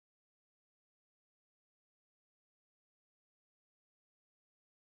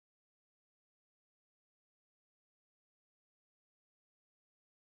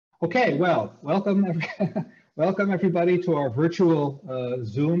Okay, well, welcome everybody to our virtual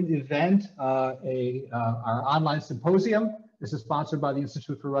Zoom event, our online symposium. This is sponsored by the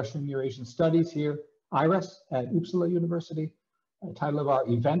Institute for Russian and Eurasian Studies here, IRES, at Uppsala University. The title of our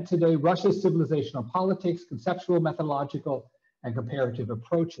event today, Russia's Civilizational Politics, Conceptual, Methodological, and Comparative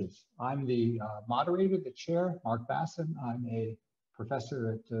Approaches. I'm the moderator, the chair, Mark Basson. I'm a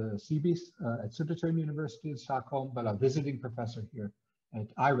professor at CBIS at Södertörn University in Stockholm, but a visiting professor here at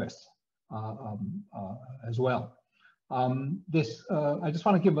IRES as well. I just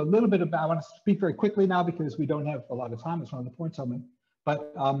want to give a little bit about, I want to speak very quickly now because we don't have a lot of time. It's one of the points I'll make.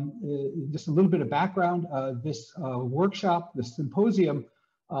 But just a little bit of background. This workshop, this symposium,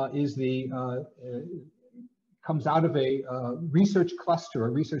 comes out of a research cluster, a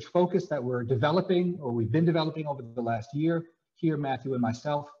research focus that we're developing, or we've been developing over the last year. Here, Matthew and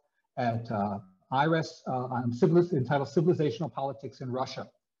myself at IRES entitled Civilizational Politics in Russia.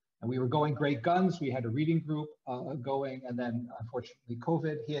 And we were going great guns. We had a reading group going, and then unfortunately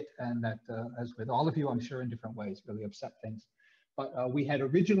COVID hit, and that, as with all of you, I'm sure in different ways, really upset things. But we had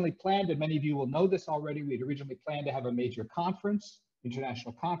originally planned, and many of you will know this already, we had originally planned to have a major conference,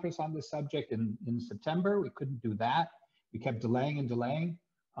 international conference on this subject in September. We couldn't do that. We kept delaying and delaying.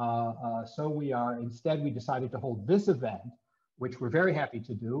 Instead we decided to hold this event, which we're very happy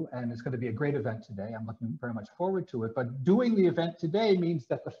to do, and it's going to be a great event today. I'm looking very much forward to it. But doing the event today means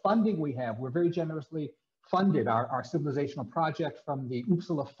that the funding we have, we're very generously funded our civilizational project from the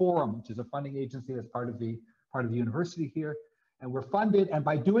Uppsala Forum, which is a funding agency that's part of the university here. And we're funded, and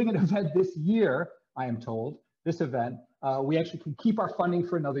by doing an event this year, I am told, this event, we actually can keep our funding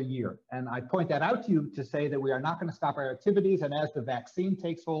for another year. And I point that out to you to say that we are not going to stop our activities, and as the vaccine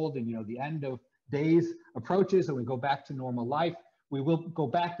takes hold and the end of days approaches and we go back to normal life, we will go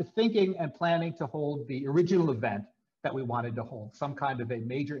back to thinking and planning to hold the original event that we wanted to hold, some kind of a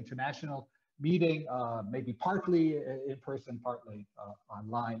major international meeting, maybe partly in person, partly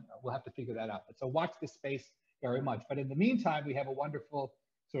online. We'll have to figure that out. But so watch this space very much. But in the meantime, we have a wonderful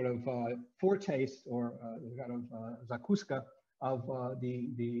sort of foretaste or kind of zakuska of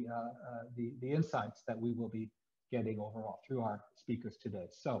the insights that we will be getting overall through our speakers today.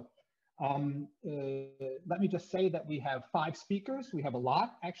 So let me just say that we have 5 speakers. We have a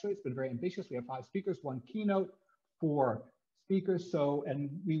lot, actually. It's been very ambitious. We have 5 speakers, 1 keynote, 4 speakers. So,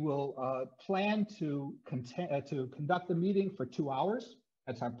 and we will plan to conduct the meeting for 2 hours.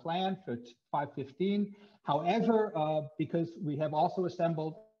 That's our plan for 5:15. However, because we have also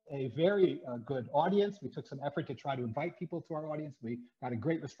assembled a very good audience, we took some effort to try to invite people to our audience. We got a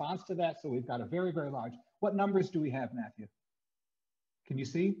great response to that. So we've got a very, very large. What numbers do we have, Matthew? Can you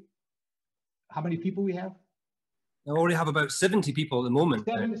see how many people we have? I already have about 70 people at the moment.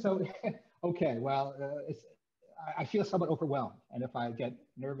 70, so, okay, well, I feel somewhat overwhelmed. And if I get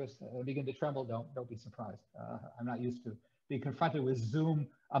nervous, begin to tremble, don't be surprised. I'm not used to being confronted with Zoom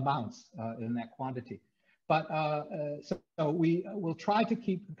amounts in that quantity. But so we will try to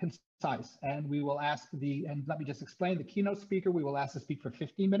keep concise, and we will ask and let me just explain, the keynote speaker, we will ask to speak for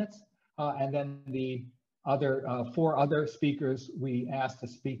 15 minutes, and then the other 4 other speakers we asked to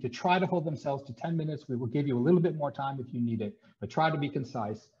speak to try to hold themselves to 10 minutes. We will give you a little bit more time if you need it, but try to be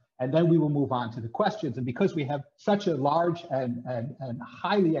concise. And then we will move on to the questions. And because we have such a large and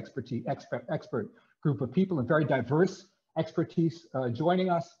highly expert group of people and very diverse expertise joining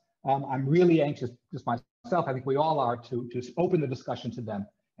us, I'm really anxious, just myself, I think we all are, to open the discussion to them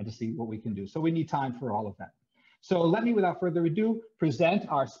and to see what we can do. So we need time for all of that. So let me, without further ado, present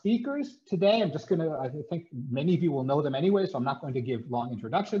our speakers today. I'm just going to, I think many of you will know them anyway, so I'm not going to give long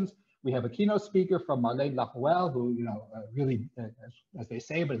introductions. We have a keynote speaker from Marlene Lapuel, who, really, as they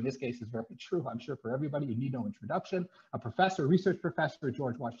say, but in this case is very true, I'm sure for everybody, you need no introduction. A professor, research professor at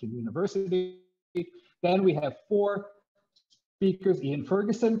George Washington University. Then we have 4 speakers, Ian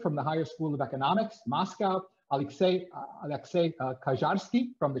Ferguson from the Higher School of Economics, Moscow, Alexei Kajarsky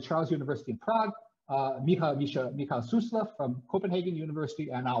from the Charles University in Prague, Michal Suslov from Copenhagen University,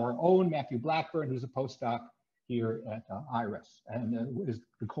 and our own Matthew Blackburn, who's a postdoc here at IRES and is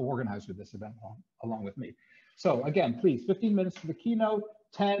the co-organizer of this event along with me. So again, please, 15 minutes for the keynote,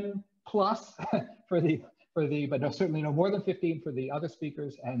 10 plus but no, certainly no more than 15 for the other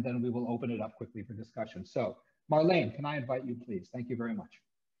speakers, and then we will open it up quickly for discussion. So Marlene, can I invite you, please? Thank you very much.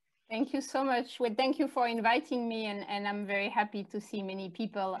 Thank you so much. Well, thank you for inviting me, and I'm very happy to see many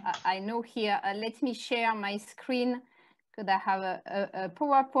people I know here. Let me share my screen, because I have a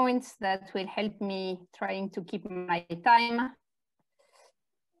PowerPoint that will help me trying to keep my time.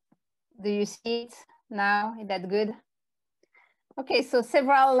 Do you see it now? Is that good? Okay, so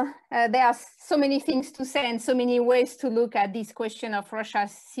there are so many things to say and so many ways to look at this question of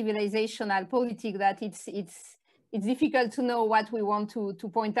Russia's civilizational politics that it's difficult to know what we want to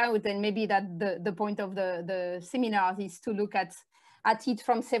point out, and maybe that the point of the seminar is to look at it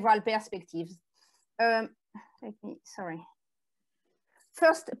from several perspectives. Sorry.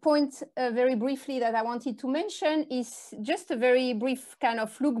 First point, very briefly, that I wanted to mention is just a very brief kind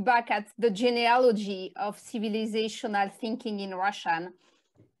of look back at the genealogy of civilizational thinking in Russian.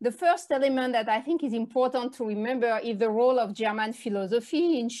 The first element that I think is important to remember is the role of German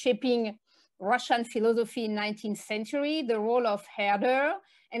philosophy in shaping Russian philosophy in 19th century, the role of Herder,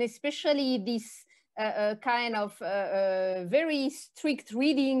 and especially this kind of very strict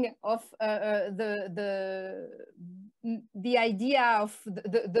reading of the idea of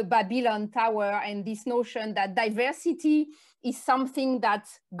the Babylon Tower, and this notion that diversity is something that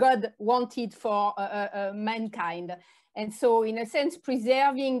God wanted for mankind. And so in a sense,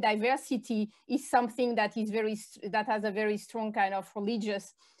 preserving diversity is something that is that has a very strong kind of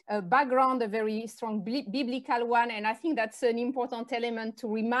religious background, a very strong biblical one. And I think that's an important element to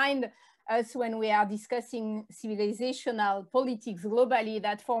remind us when we are discussing civilizational politics globally,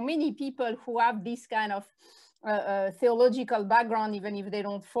 that for many people who have this kind of theological background, even if they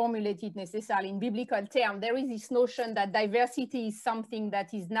don't formulate it necessarily in biblical terms, there is this notion that diversity is something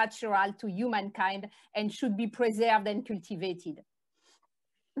that is natural to humankind and should be preserved and cultivated.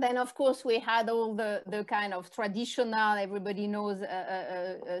 Then, of course, we had all the kind of traditional, everybody knows,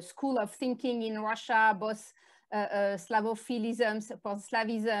 school of thinking in Russia, both Slavophilisms,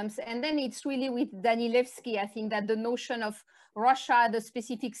 post-Slavisms, and then it's really with Danilevsky, I think, that the notion of Russia, the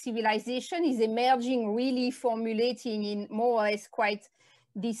specific civilization, is emerging, really formulating in more or less quite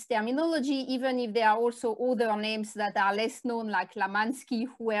this terminology, even if there are also other names that are less known, like Lamansky,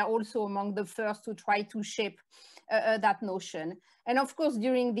 who were also among the first to try to shape that notion. And of course,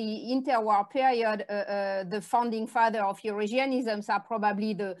 during the interwar period, the founding father of Eurasianisms are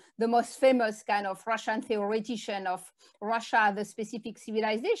probably the most famous kind of Russian theoretician of Russia, the specific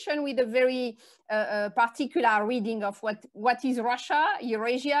civilization, with a very particular reading of what is Russia,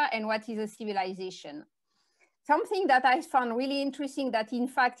 Eurasia, and what is a civilization. Something that I found really interesting that in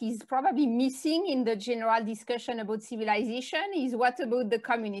fact is probably missing in the general discussion about civilization is what about the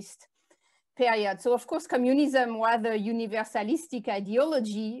communist period. So of course, communism was a universalistic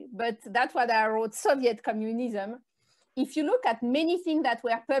ideology, but that's what I wrote, Soviet communism. If you look at many things that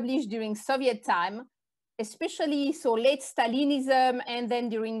were published during Soviet time, especially so late Stalinism and then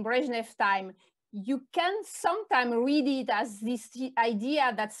during Brezhnev time, you can sometimes read it as this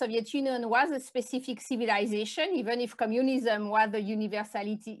idea that Soviet Union was a specific civilization, even if communism was a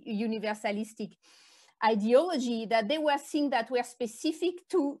universalistic ideology, that they were things that were specific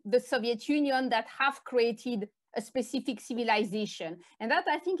to the Soviet Union that have created a specific civilization. And that,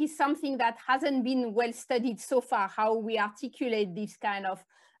 I think, is something that hasn't been well studied so far, how we articulate this kind of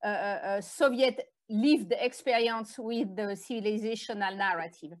Soviet lived experience with the civilizational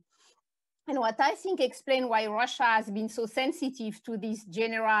narrative. And what I think explains why Russia has been so sensitive to this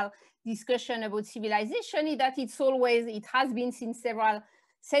general discussion about civilization is that it has been since several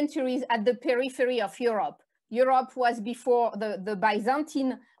centuries at the periphery of Europe. Europe was before the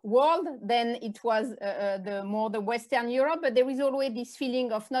Byzantine world, then it was more the Western Europe, but there is always this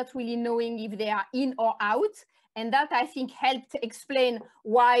feeling of not really knowing if they are in or out. And that, I think, helped explain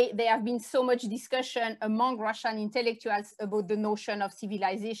why there have been so much discussion among Russian intellectuals about the notion of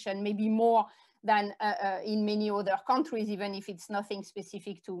civilization, maybe more than in many other countries, even if it's nothing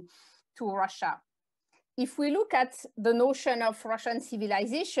specific to Russia. If we look at the notion of Russian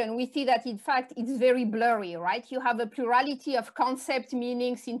civilization, we see that, in fact, it's very blurry, right? You have a plurality of concept,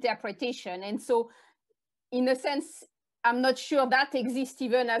 meanings, interpretation. And so, in a sense, I'm not sure that exists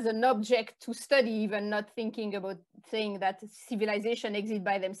even as an object to study, even not thinking about saying that civilization exists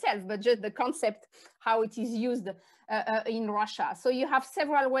by themselves, but just the concept, how it is used in Russia. So you have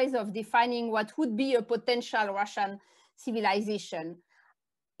several ways of defining what would be a potential Russian civilization.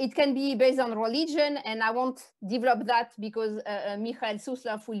 It can be based on religion, and I won't develop that because Mikhail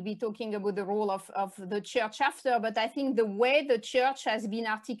Suslov will be talking about the role of the church after, but I think the way the church has been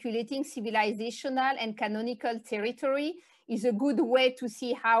articulating civilizational and canonical territory is a good way to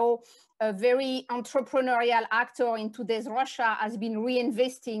see how a very entrepreneurial actor in today's Russia has been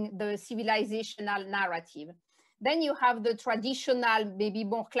reinvesting the civilizational narrative. Then you have the traditional, maybe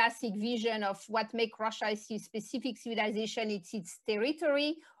more classic vision of what makes Russia a specific civilization. It's its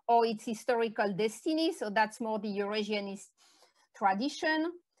territory or its historical destiny. So that's more the Eurasianist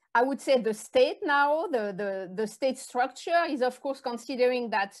tradition. I would say the state now, the state structure is of course considering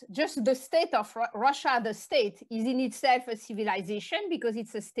that just the state of Russia, the state, is in itself a civilization because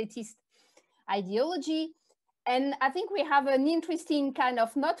it's a statist ideology. And I think we have an interesting kind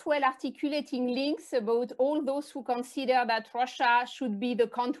of not well articulating links about all those who consider that Russia should be the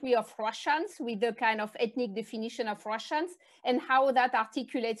country of Russians with the kind of ethnic definition of Russians and how that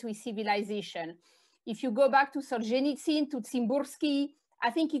articulates with civilization. If you go back to Solzhenitsyn, to Tsimbursky, I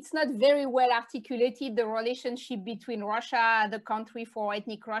think it's not very well articulated, the relationship between Russia, the country for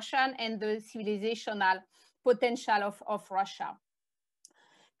ethnic Russian, and the civilizational potential of Russia.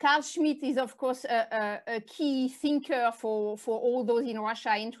 Carl Schmitt is, of course, a key thinker for all those in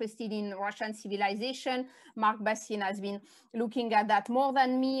Russia interested in Russian civilization. Mark Bastian has been looking at that more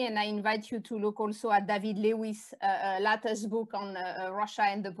than me, and I invite you to look also at David Lewis' latest book on Russia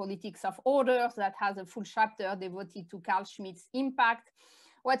and the politics of orders that has a full chapter devoted to Carl Schmitt's impact.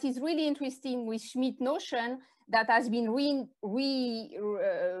 What is really interesting with Schmitt notion that has been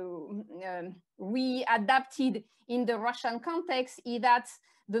readapted in the Russian context is that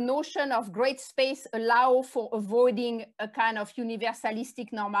the notion of great space allow for avoiding a kind of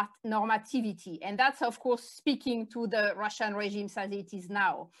universalistic normativity. And that's, of course, speaking to the Russian regimes as it is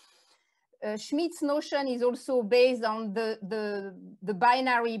now. Schmitt's notion is also based on the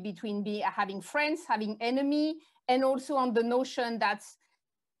binary between having friends, having enemy, and also on the notion that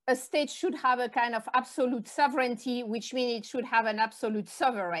a state should have a kind of absolute sovereignty, which means it should have an absolute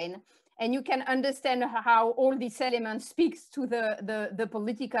sovereign. And you can understand how all these elements speaks to the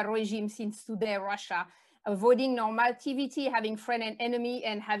political regime since today Russia, avoiding normativity, having friend and enemy,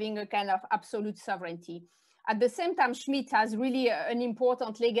 and having a kind of absolute sovereignty. At the same time, Schmitt has really an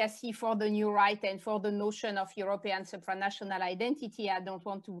important legacy for the new right and for the notion of European supranational identity. I don't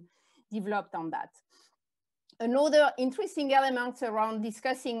want to develop on that. Another interesting element around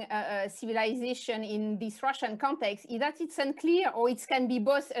discussing civilization in this Russian context is that it's unclear, or it can be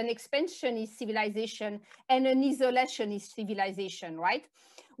both an expansionist civilization and an isolationist civilization, right?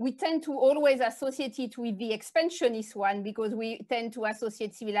 We tend to always associate it with the expansionist one because we tend to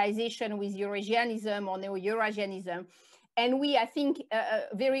associate civilization with Eurasianism or Neo-Eurasianism. And we, I think,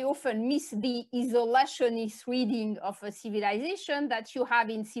 very often miss the isolationist reading of a civilization that you have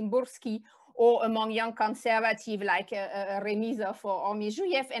in Tsimbursky or among young conservatives like Remizov or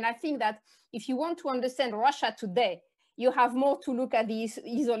Mezhuyev. And I think that if you want to understand Russia today, you have more to look at the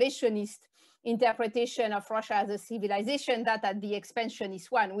isolationist interpretation of Russia as a civilization than at the expansionist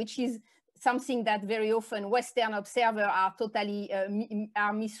one, which is something that very often Western observers are totally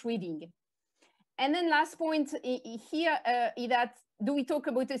misreading. And then last point here is that, do we talk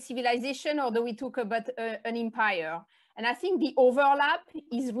about a civilization or do we talk about an empire? And I think the overlap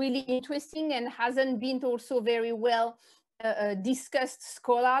is really interesting and hasn't been also very well discussed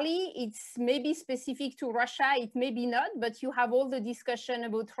scholarly. It's maybe specific to Russia, it may be not, but you have all the discussion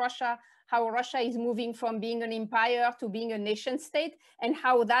about Russia, how Russia is moving from being an empire to being a nation state, and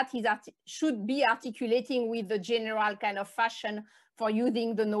how that is should be articulating with the general kind of fashion for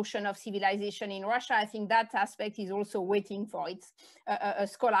using the notion of civilization in Russia. I think that aspect is also waiting for its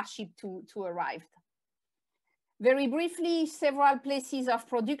scholarship to arrive. Very briefly, several places of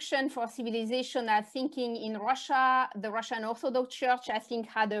production for civilizational thinking in Russia. The Russian Orthodox Church, I think,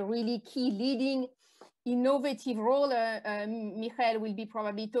 had a really key leading innovative role. Mikhail will be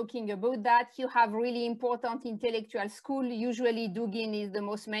probably talking about that. You have really important intellectual school. Usually Dugin is the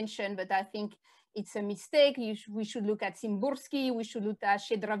most mentioned, but I think it's a mistake. We should look at Tsimbursky, we should look at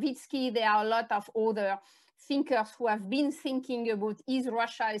Shedrovitsky. There are a lot of other thinkers who have been thinking about, is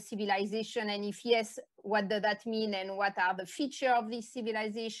Russia a civilization? And if yes, what does that mean? And what are the features of this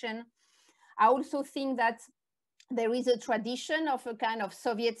civilization? I also think that there is a tradition of a kind of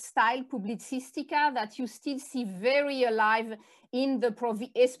Soviet-style publicistica that you still see very alive in the,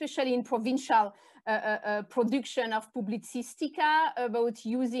 especially in provincial production of publicistica about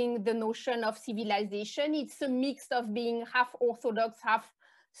using the notion of civilization. It's a mix of being half Orthodox, half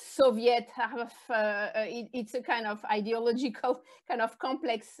Soviet, half, it's a kind of ideological, kind of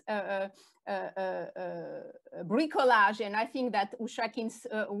complex bricolage. And I think that Ushakin's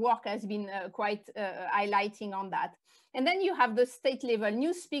work has been quite highlighting on that. And then you have the state level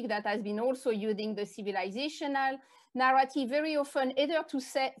newspeak that has been also using the civilizational narrative very often, either to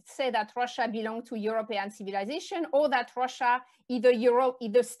say that Russia belonged to European civilization or that Russia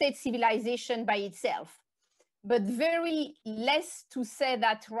either state civilization by itself, but very less to say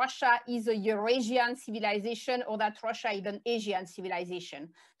that Russia is a Eurasian civilization or that Russia is an Asian civilization.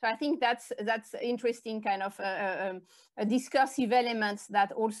 So I think that's interesting kind of discursive elements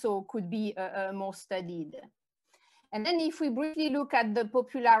that also could be more studied. And then if we briefly look at the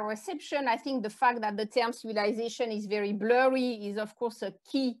popular reception, I think the fact that the term civilization is very blurry is of course a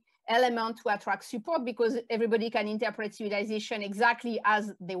key element to attract support, because everybody can interpret civilization exactly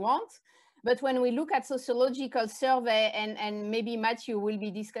as they want. But when we look at sociological survey, and maybe Matthew will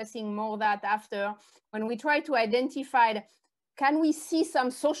be discussing more that after, when we try to identify, can we see some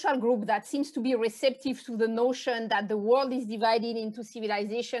social group that seems to be receptive to the notion that the world is divided into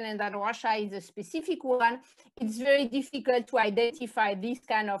civilization and that Russia is a specific one, it's very difficult to identify these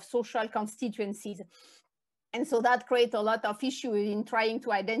kind of social constituencies. And so that creates a lot of issues in trying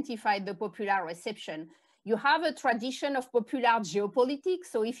to identify the popular reception. You have a tradition of popular geopolitics.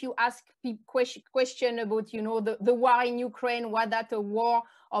 So if you ask question about, you know, the war in Ukraine, was that a war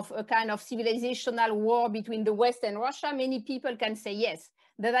of a kind of civilizational war between the West and Russia? Many people can say yes.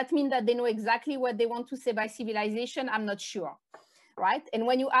 Does that mean that they know exactly what they want to say by civilization? I'm not sure, right? And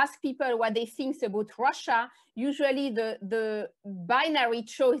when you ask people what they think about Russia, usually the binary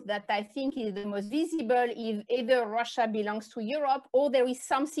choice that I think is the most visible is either Russia belongs to Europe or there is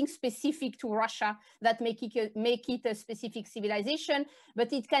something specific to Russia that make it a specific civilization.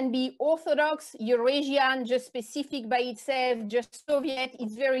 But it can be Orthodox, Eurasian, just specific by itself, just Soviet.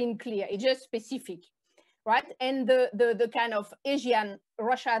 It's very unclear. It's just specific, right? And the kind of Asian,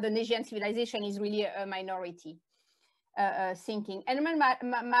 Russia, the Asian civilization is really a minority. Thinking. And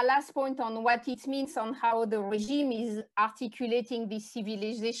my last point on what it means on how the regime is articulating this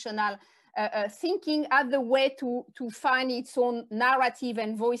civilizational thinking as the way to find its own narrative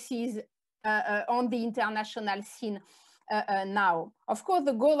and voices on the international scene now. Of course,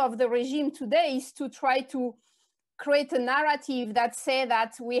 the goal of the regime today is to try to create a narrative that says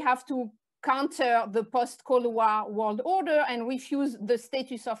that we have to counter the post-Cold War world order and refuse the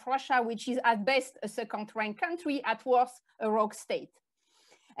status of Russia, which is at best a second-rank country, at worst a rogue state.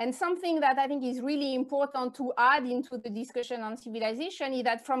 And something that I think is really important to add into the discussion on civilization is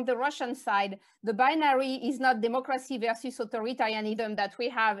that from the Russian side, the binary is not democracy versus authoritarianism that we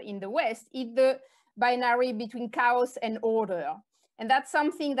have in the West, it's the binary between chaos and order. And that's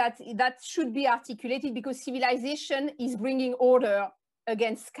something that should be articulated, because civilization is bringing order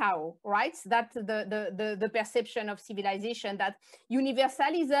against chaos, right? That's the perception of civilization, that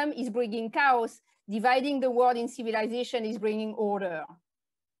universalism is bringing chaos, dividing the world in civilization is bringing order.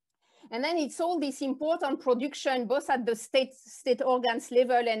 And then it's all this important production, both at the state organs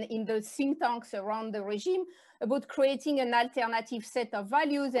level and in the think tanks around the regime, about creating an alternative set of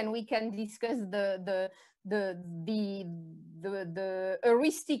values. And we can discuss the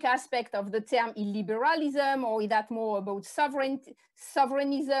heuristic aspect of the term illiberalism, or is that more about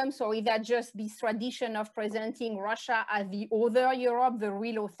sovereignism, or is that just this tradition of presenting Russia as the other Europe, the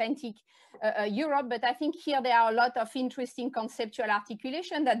real authentic Europe? But I think here there are a lot of interesting conceptual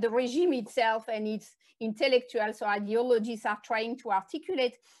articulation that the regime itself and its intellectuals or ideologies are trying to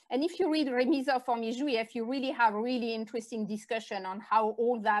articulate. And if you read Remizov or Mijuyev, you really have really interesting discussion on how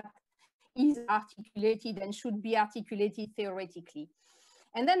all that is articulated and should be articulated theoretically.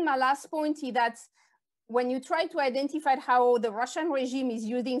 And then my last point is that when you try to identify how the Russian regime is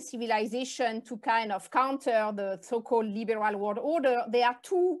using civilization to kind of counter the so-called liberal world order, there are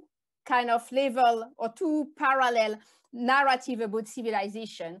two kind of level or two parallel narrative about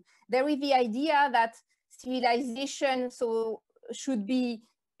civilization. There is the idea that civilization should be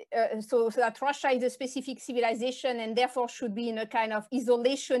so that Russia is a specific civilization and therefore should be in a kind of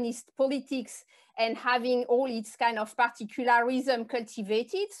isolationist politics and having all its kind of particularism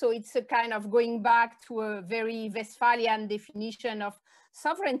cultivated. So it's a kind of going back to a very Westphalian definition of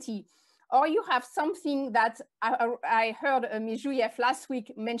sovereignty. Or you have something that I heard Mijuyev last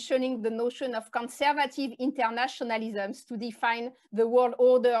week mentioning the notion of conservative internationalisms to define the world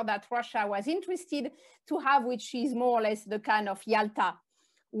order that Russia was interested to have, which is more or less the kind of Yalta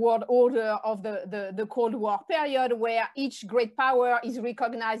world order of the Cold War period, where each great power is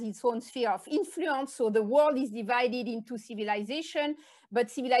recognized its own sphere of influence. So the world is divided into civilization, but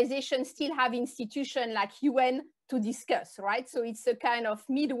civilization still have institutions like UN to discuss, right? So it's a kind of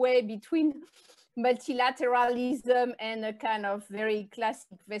midway between multilateralism and a kind of very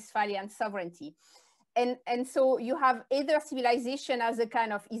classic Westphalian sovereignty. And so you have either civilization as a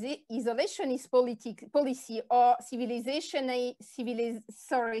kind of isolationist policy, or civilization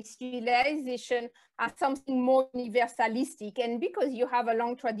as something more universalistic. And because you have a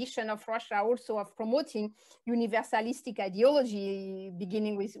long tradition of Russia also of promoting universalistic ideology,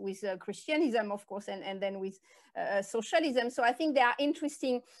 beginning with Christianism, of course, and then with socialism. So I think there are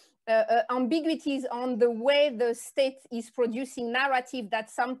interesting ambiguities on the way the state is producing narrative that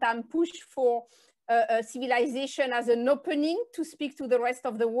sometimes push for civilization as an opening to speak to the rest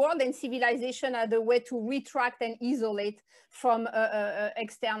of the world, and civilization as a way to retract and isolate from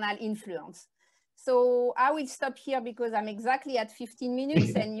external influence. So I will stop here because I'm exactly at 15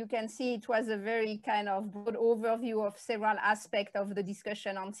 minutes and you can see it was a very kind of broad overview of several aspects of the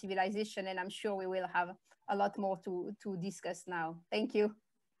discussion on civilization, and I'm sure we will have a lot more to discuss now. Thank you.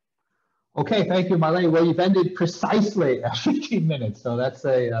 Okay, thank you, Marlene. Well, you've ended precisely at 15 minutes, so that's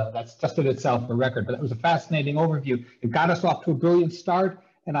just in itself a record. But that was a fascinating overview. It got us off to a brilliant start,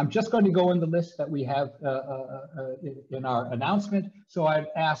 and I'm just going to go in the list that we have in our announcement. So I'd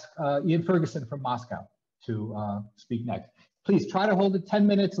ask Ian Ferguson from Moscow to speak next. Please try to hold it 10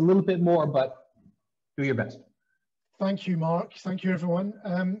 minutes, a little bit more, but do your best. Thank you, Mark. Thank you, everyone.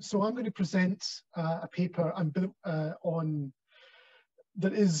 So I'm going to present a paper on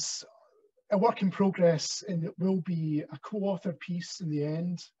that is a work in progress, and it will be a co-authored piece in the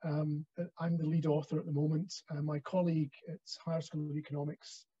end. I'm the lead author at the moment. My colleague at Higher School of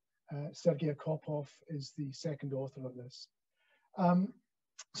Economics, Sergei Akopov, is the second author of this.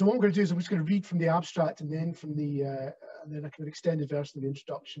 So what I'm going to do is I'm just going to read from the abstract and then from the and then a kind of extended version of the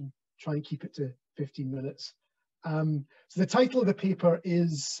introduction, try and keep it to 15 minutes. So the title of the paper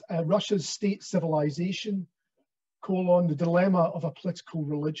is Russia's State Civilization, : the dilemma of a political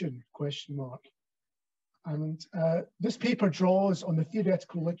religion, ? And this paper draws on the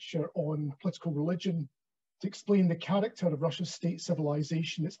theoretical literature on political religion to explain the character of Russia's state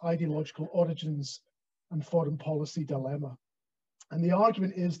civilization, its ideological origins and foreign policy dilemma. And the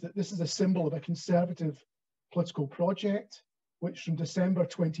argument is that this is a symbol of a conservative political project, which from December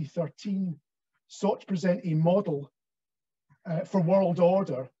 2013 sought to present a model for world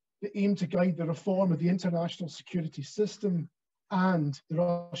order that aimed to guide the reform of the international security system and the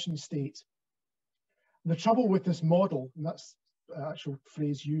Russian state. And the trouble with this model, and that's the actual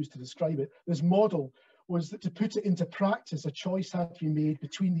phrase used to describe it, this model was that to put it into practice, a choice had to be made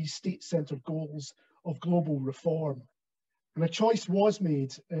between these state-centered goals of global reform. And a choice was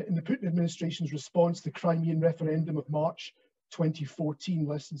made in the Putin administration's response to the Crimean referendum of March 2014,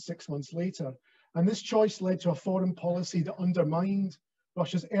 less than 6 months later. And this choice led to a foreign policy that undermined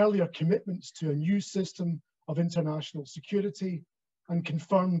Russia's earlier commitments to a new system of international security and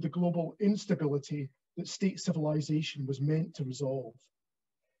confirmed the global instability that state civilization was meant to resolve.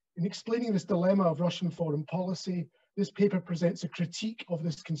 In explaining this dilemma of Russian foreign policy, this paper presents a critique of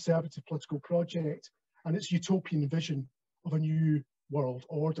this conservative political project and its utopian vision of a new world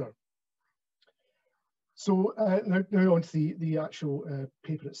order. So now on to the actual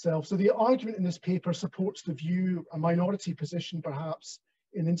paper itself. So the argument in this paper supports the view, a minority position perhaps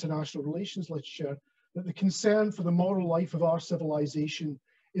in international relations literature, that the concern for the moral life of our civilization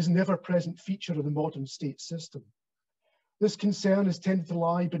is an ever-present feature of the modern state system. This concern has tended to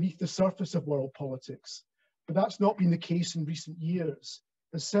lie beneath the surface of world politics, but that's not been the case in recent years.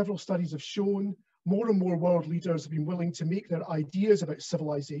 As several studies have shown, more and more world leaders have been willing to make their ideas about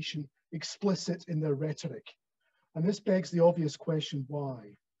civilization explicit in their rhetoric. And this begs the obvious question,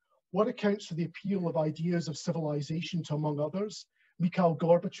 why? What accounts for the appeal of ideas of civilization to, among others, Mikhail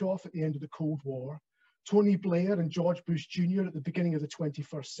Gorbachev at the end of the Cold War, Tony Blair and George Bush Jr. at the beginning of the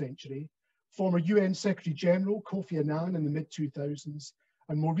 21st century, former UN Secretary General Kofi Annan in the mid-2000s,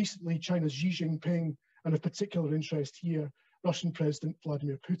 and more recently China's Xi Jinping, and of particular interest here, Russian President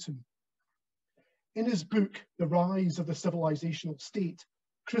Vladimir Putin. In his book, The Rise of the Civilizational State,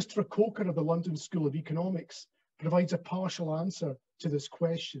 Christopher Coker of the London School of Economics provides a partial answer to this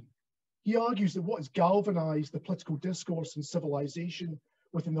question. He argues that what has galvanized the political discourse on civilization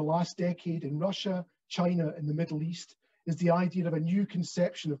within the last decade in Russia, China, and the Middle East is the idea of a new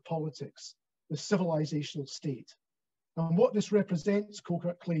conception of politics, the civilizational state. And what this represents,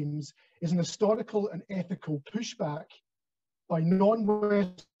 Coker claims, is an historical and ethical pushback by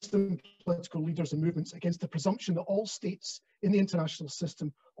non-Western political leaders and movements against the presumption that all states in the international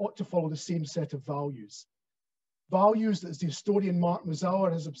system ought to follow the same set of values. Values that, as the historian Mark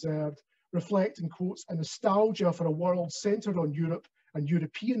Mazower has observed, reflect, in quotes, a nostalgia for a world centered on Europe and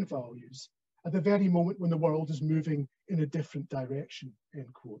European values at the very moment when the world is moving in a different direction,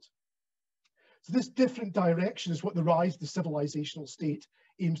 end quote. So this different direction is what the rise of the civilizational state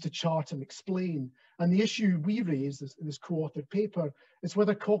aims to chart and explain. And the issue we raise in this co-authored paper is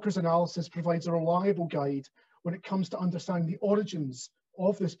whether Coker's analysis provides a reliable guide when it comes to understanding the origins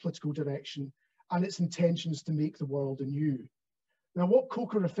of this political direction and its intentions to make the world anew. Now, what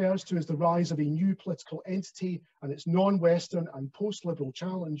Coker refers to as the rise of a new political entity and its non-Western and post-liberal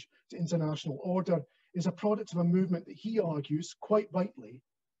challenge to international order is a product of a movement that he argues, quite rightly,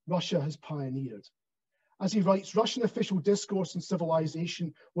 Russia has pioneered. As he writes, Russian official discourse and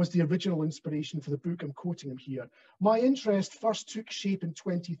civilization was the original inspiration for the book. I'm quoting him here. My interest first took shape in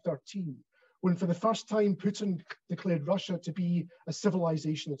 2013, when for the first time Putin declared Russia to be a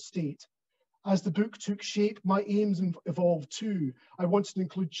civilizational state. As the book took shape, my aims evolved too. I wanted to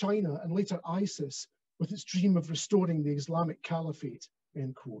include China and later ISIS with its dream of restoring the Islamic Caliphate,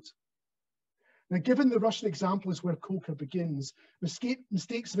 end quote. Now, given the Russian example is where Coker begins,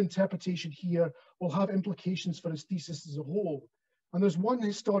 mistakes of interpretation here will have implications for his thesis as a whole. And there's one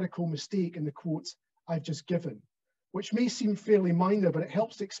historical mistake in the quote I've just given, which may seem fairly minor, but it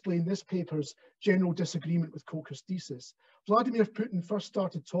helps to explain this paper's general disagreement with Coker's thesis. Vladimir Putin first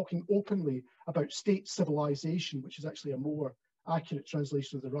started talking openly about state civilization, which is actually a more accurate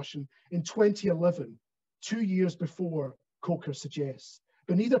translation of the Russian, in 2011, 2 years before Coker suggests.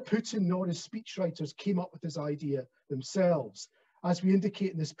 But neither Putin nor his speechwriters came up with this idea themselves. As we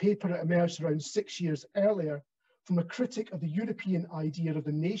indicate in this paper, it emerged around 6 years earlier from a critic of the European idea of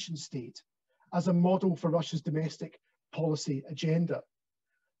the nation state as a model for Russia's domestic policy agenda.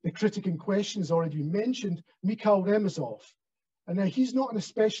 The critic in question has already been mentioned, Mikhail Remezov. And now he's not an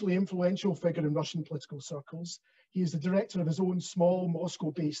especially influential figure in Russian political circles. He is the director of his own small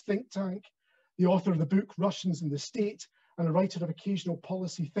Moscow-based think tank, the author of the book Russians and the State, and a writer of occasional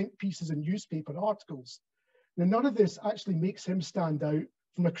policy think pieces and newspaper articles. Now, none of this actually makes him stand out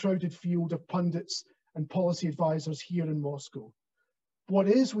from a crowded field of pundits and policy advisors here in Moscow. What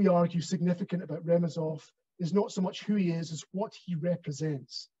is, we argue, significant about Remezov is not so much who he is as what he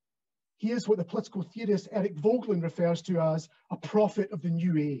represents. He is what the political theorist Eric Vogelin refers to as a prophet of the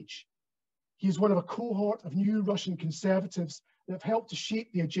new age. He is one of a cohort of new Russian conservatives that have helped to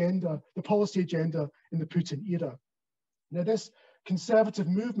shape the agenda, the policy agenda in the Putin era. Now, this conservative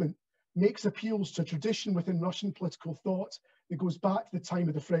movement makes appeals to a tradition within Russian political thought that goes back to the time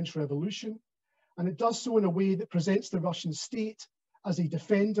of the French Revolution, and it does so in a way that presents the Russian state as a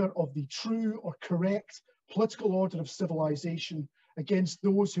defender of the true or correct political order of civilization against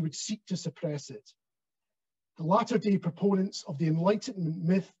those who would seek to suppress it. The latter-day proponents of the Enlightenment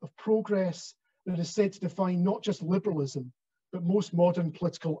myth of progress that is said to define not just liberalism, but most modern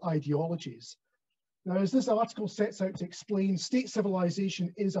political ideologies. Now, as this article sets out to explain, state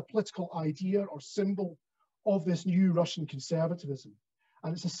civilization is a political idea or symbol of this new Russian conservatism.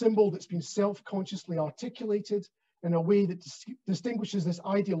 And it's a symbol that's been self-consciously articulated in a way that distinguishes this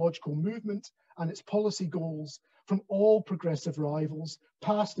ideological movement and its policy goals from all progressive rivals,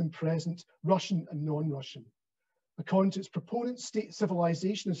 past and present, Russian and non-Russian. According to its proponents, state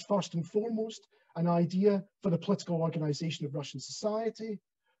civilization is first and foremost an idea for the political organization of Russian society.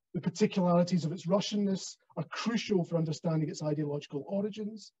 The particularities of its Russianness are crucial for understanding its ideological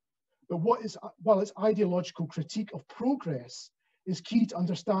origins. But while its ideological critique of progress is key to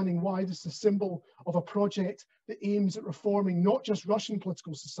understanding why this is a symbol of a project that aims at reforming not just Russian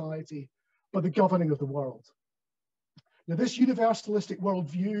political society, but the governing of the world. Now, this universalistic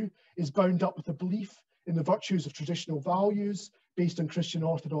worldview is bound up with the belief in the virtues of traditional values based on Christian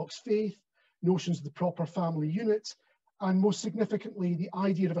Orthodox faith, notions of the proper family unit, and most significantly, the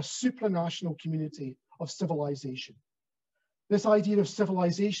idea of a supranational community of civilization. This idea of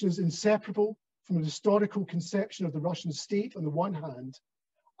civilization is inseparable from a historical conception of the Russian state on the one hand,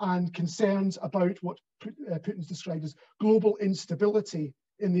 and concerns about what Putin's described as global instability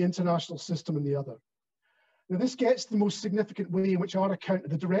in the international system on the other. Now, this gets to the most significant way in which our account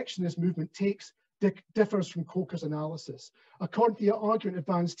of the direction this movement takes differs from Coker's analysis. According to the argument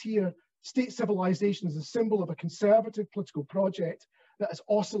advanced here, state civilization is a symbol of a conservative political project that has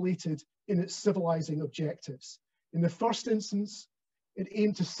oscillated in its civilizing objectives. In the first instance, it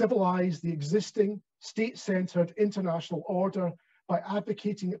aimed to civilize the existing state-centered international order by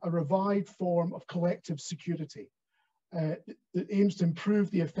advocating a revived form of collective security that aims to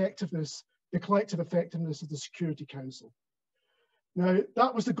improve the collective effectiveness of the Security Council. Now,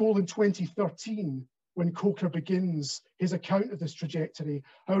 that was the goal in 2013 when Coker begins his account of this trajectory.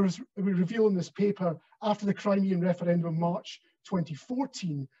 However, as we reveal in this paper, after the Crimean referendum in March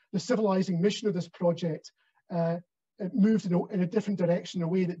 2014, the civilizing mission of this project it moved in a different direction, in a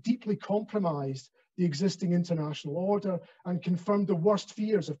way that deeply compromised the existing international order and confirmed the worst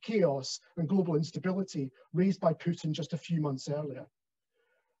fears of chaos and global instability raised by Putin just a few months earlier.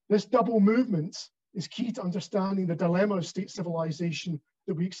 This double movement is key to understanding the dilemma of state civilization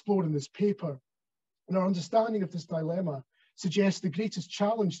that we explore in this paper. And our understanding of this dilemma suggests the greatest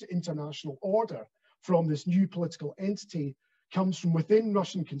challenge to international order from this new political entity comes from within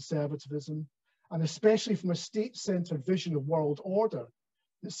Russian conservatism, and especially from a state-centered vision of world order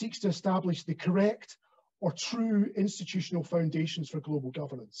that seeks to establish the correct or true institutional foundations for global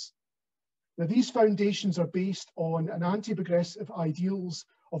governance. Now, these foundations are based on an anti-progressive ideals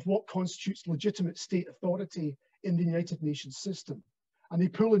of what constitutes legitimate state authority in the United Nations system, and they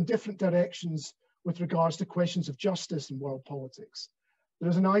pull in different directions with regards to questions of justice in world politics. There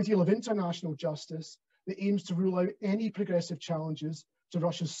is an ideal of international justice that aims to rule out any progressive challenges to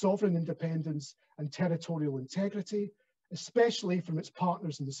Russia's sovereign independence and territorial integrity, especially from its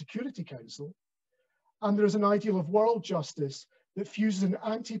partners in the Security Council. And there is an ideal of world justice that fuses an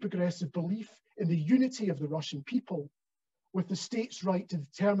anti-progressive belief in the unity of the Russian people with the state's right to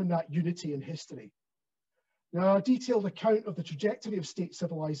determine that unity in history. Now, a detailed account of the trajectory of state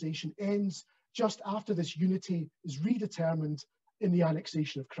civilization ends just after this unity is redetermined in the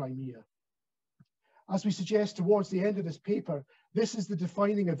annexation of Crimea. As we suggest towards the end of this paper, this is the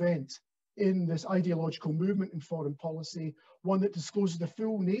defining event in this ideological movement in foreign policy, one that discloses the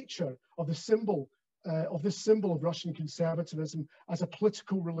full nature of the symbol of Russian conservatism as a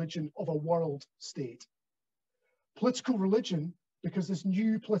political religion of a world state. Political religion, because this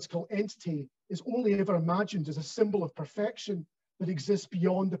new political entity is only ever imagined as a symbol of perfection that exists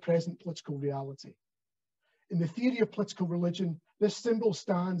beyond the present political reality. In the theory of political religion, this symbol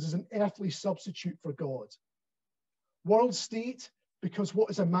stands as an earthly substitute for God. World state, because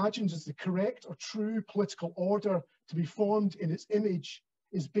what is imagined as the correct or true political order to be formed in its image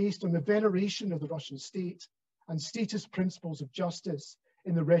is based on the veneration of the Russian state and statist principles of justice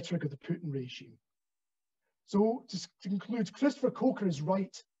in the rhetoric of the Putin regime. So to conclude, Christopher Coker is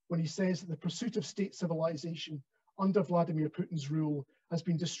right when he says that the pursuit of state civilization under Vladimir Putin's rule has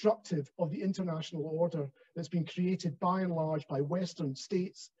been destructive of the international order that's been created by and large by Western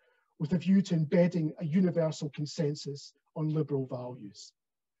states with a view to embedding a universal consensus on liberal values.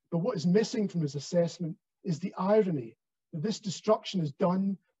 But what is missing from his assessment is the irony that this destruction is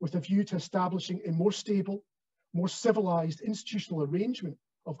done with a view to establishing a more stable, more civilized institutional arrangement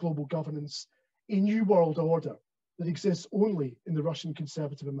of global governance, a new world order that exists only in the Russian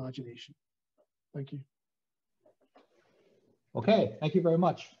conservative imagination. Thank you. Okay, thank you very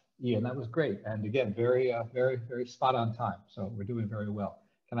much, Ian. That was great. And again, very spot on time. So we're doing very well.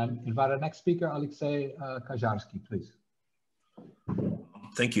 Can I invite our next speaker, Alexei Kajarsky, please?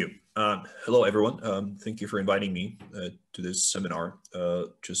 Thank you. Hello, everyone. Thank you for inviting me to this seminar.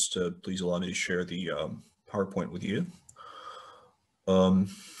 Please allow me to share the PowerPoint with you. How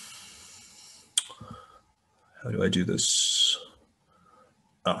do I do this?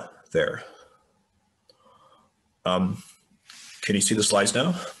 There. Can you see the slides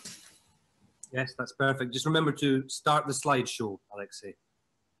now? Yes, that's perfect. Just remember to start the slideshow, Alexei.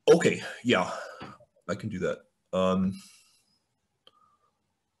 Okay, yeah, I can do that.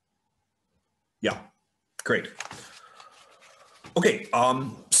 Yeah, great. Okay,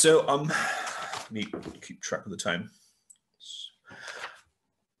 let me keep track of the time.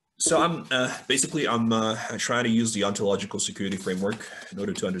 So I'm trying to use the ontological security framework in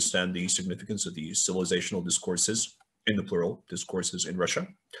order to understand the significance of the civilizational discourses, in the plural, discourses in Russia.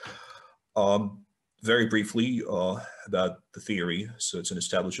 Very briefly about the theory. So it's an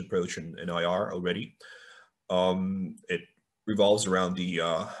established approach in IR already. It revolves around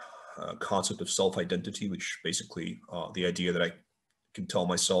the concept of self-identity, which basically the idea that I can tell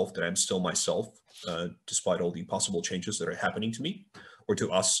myself that I'm still myself, despite all the possible changes that are happening to me, or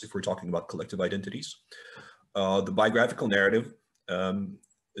to us if we're talking about collective identities. The biographical narrative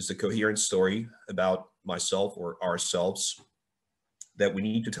is a coherent story about myself or ourselves that we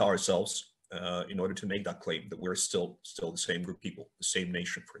need to tell ourselves in order to make that claim that we're still the same group of people, the same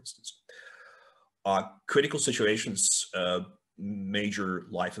nation, for instance. Critical situations, major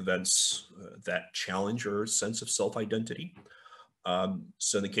life events that challenge our sense of self-identity.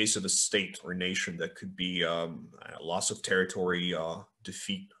 So in the case of a state or nation, that could be loss of territory,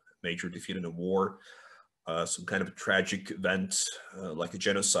 defeat, major defeat in a war, some kind of a tragic event like a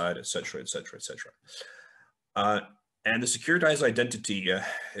genocide, etc., etc., etc. And the securitized identity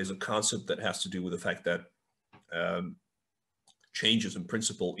is a concept that has to do with the fact that change is in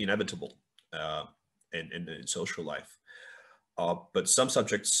principle inevitable in social life. But some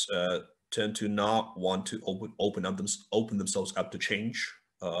subjects tend to not want to open themselves up to change,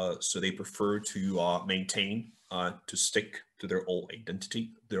 so they prefer to maintain, to stick to their old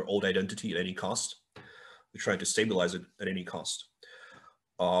identity at any cost. They're trying to stabilize it at any cost.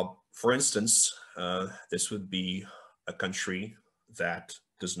 For instance, this would be a country that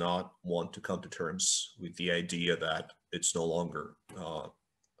does not want to come to terms with the idea that it's no longer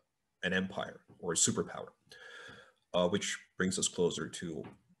an empire or a superpower, which brings us closer to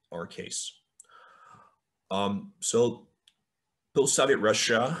our case. So post-Soviet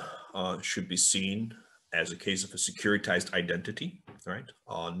Russia should be seen as a case of a securitized identity, right?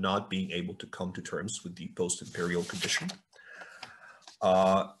 Not being able to come to terms with the post-imperial condition.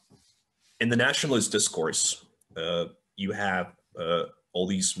 In the nationalist discourse, you have all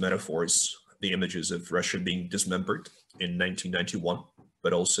these metaphors, the images of Russia being dismembered in 1991,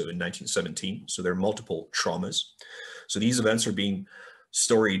 but also in 1917. So there are multiple traumas. So these events are being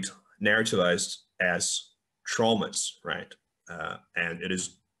storied, narrativized as traumas, right? And it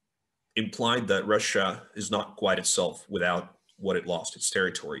is implied that Russia is not quite itself without what it lost, its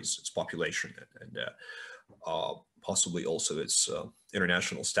territories, its population, and possibly also its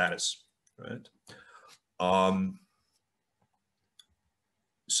international status, right?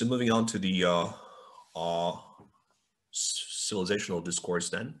 So moving on to the civilizational discourse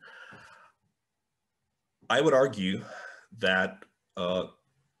then, I would argue that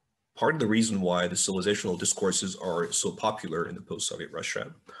part of the reason why the civilizational discourses are so popular in the post-Soviet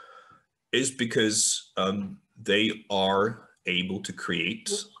Russia is because they are able to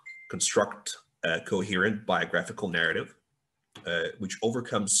construct a coherent biographical narrative, which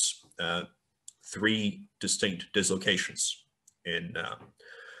overcomes three distinct dislocations in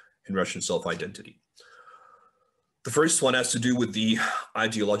Russian self-identity. The first one has to do with the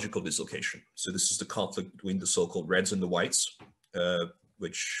ideological dislocation. So this is the conflict between the so-called Reds and the Whites,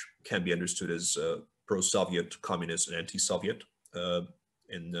 which can be understood as pro-Soviet, communist, and anti-Soviet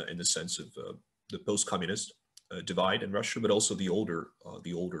in the sense of the post-communist divide in Russia, but also the older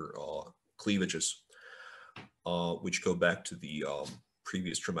cleavages, which go back to the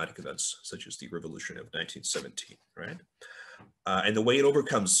previous traumatic events, such as the revolution of 1917, right? And the way it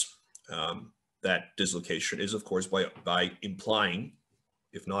overcomes that dislocation is, of course, by implying,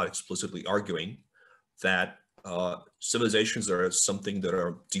 if not explicitly arguing, that civilizations are something that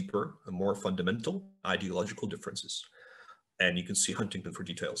are deeper and more fundamental ideological differences. And you can see Huntington for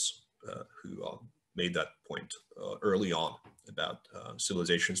details, who made that point early on about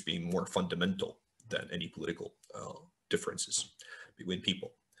civilizations being more fundamental than any political differences between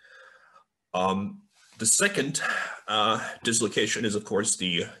people. The second dislocation is, of course,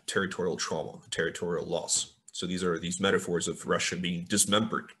 the territorial trauma, territorial loss. So these are these metaphors of Russia being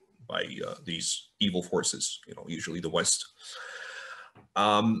dismembered by these evil forces, usually the West.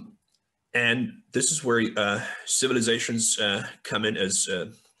 And this is where civilizations come in as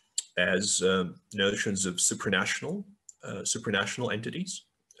notions of supranational entities.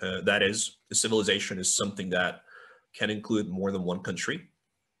 That is, a civilization is something that can include more than one country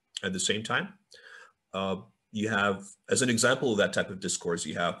at the same time. You have, as an example of that type of discourse,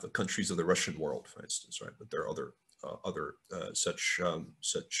 you have the countries of the Russian world, for instance, right? But there are other such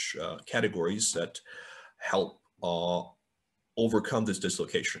categories that help overcome this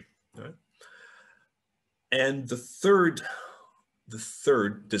dislocation, right? And the third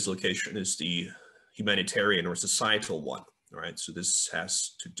dislocation is the humanitarian or societal one, right? So this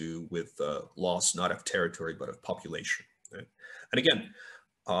has to do with loss not of territory but of population, right? And again,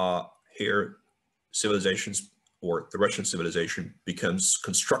 here civilizations, or the Russian civilization, becomes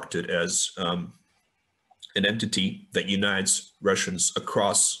constructed as an entity that unites Russians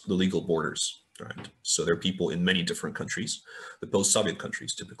across the legal borders, right? So there are people in many different countries, the post-Soviet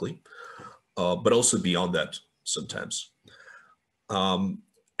countries typically, but also beyond that sometimes.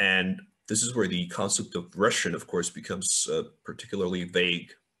 And this is where the concept of Russian, of course, becomes particularly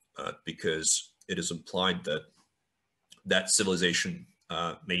vague, because it is implied that that civilization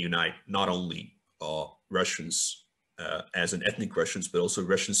may unite not only Russians as an ethnic Russians, but also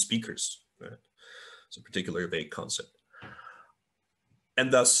Russian speakers, right? It's a particularly vague concept.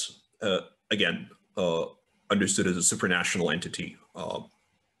 And thus, again, understood as a supranational entity,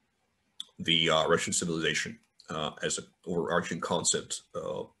 the Russian civilization as an overarching concept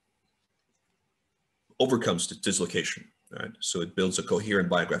overcomes the dislocation, right? So it builds a coherent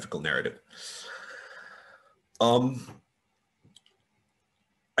biographical narrative.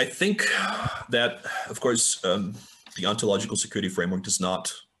 I think that, of course, the ontological security framework does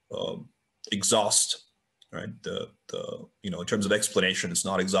not exhaust, right? In terms of explanation, it's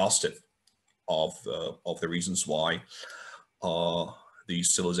not exhaustive of the reasons why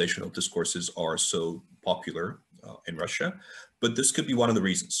these civilizational discourses are so popular in Russia, but this could be one of the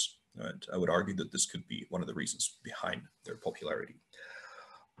reasons. Right? I would argue that this could be one of the reasons behind their popularity.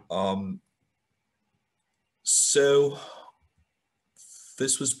 So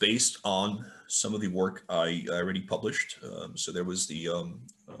this was based on some of the work I already published. So there was the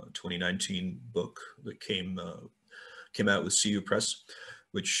 2019 book that came out with CU Press,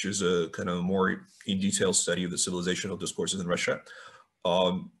 which is a kind of more in detail study of the civilizational discourses in Russia.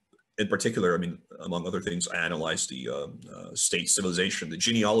 in particular, I mean, among other things, I analyzed the state civilization, the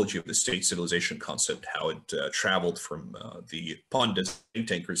genealogy of the state civilization concept, how it traveled from the pundits, think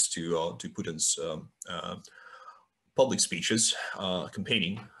tankers to Putin's public speeches,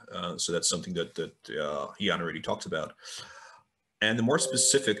 campaigning. So that's something that Jan already talked about. And the more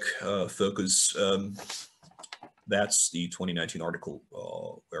specific focus, that's the 2019 article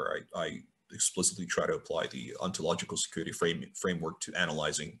where I explicitly try to apply the ontological security framework to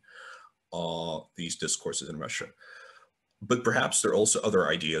analyzing these discourses in Russia. But perhaps there are also other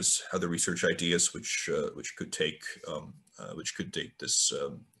ideas, other research ideas, which could take this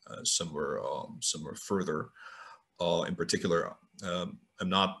somewhere further. In particular, I'm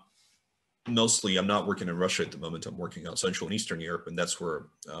not working in Russia at the moment. I'm working on Central and Eastern Europe, and that's where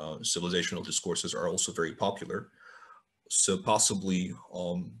civilizational discourses are also very popular. So possibly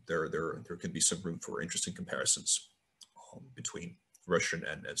there can be some room for interesting comparisons between Russian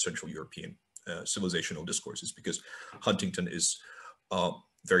and Central European civilizational discourses, because Huntington is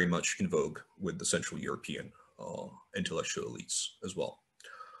very much in vogue with the Central European intellectual elites as well.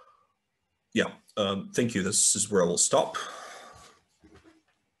 Yeah, thank you. This is where I will stop.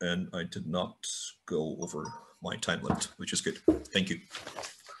 And I did not go over my time limit, which is good. Thank you.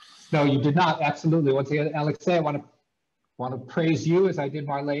 No, you did not. Absolutely. Once again, Alexei, I want to praise you, as I did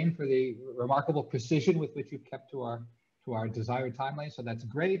Marlene, for the remarkable precision with which you kept to our desired timeline. So that's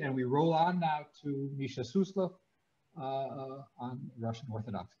great. And we roll on now to Misha Suslov on Russian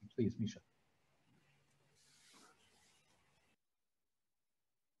Orthodoxy. Please, Misha.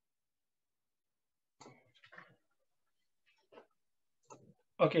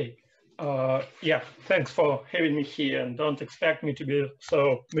 Okay. Yeah, thanks for having me here, and don't expect me to be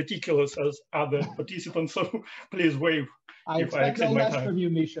so meticulous as other participants, so please wave if I exceed my time. I expect no less from you,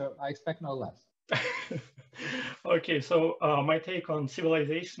 Misha. I expect no less. Okay, so my take on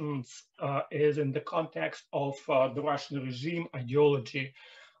civilizations is in the context of the Russian regime ideology.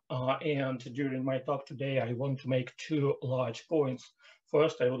 And during my talk today, I want to make two large points.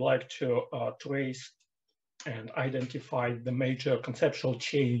 First, I would like to trace and identify the major conceptual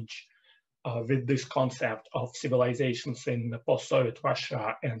change with this concept of civilizations in post-Soviet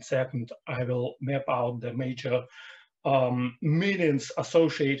Russia. And second, I will map out the major meanings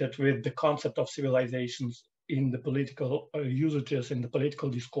associated with the concept of civilizations in the political usages, in the political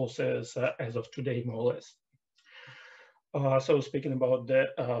discourses as of today, more or less. So speaking about the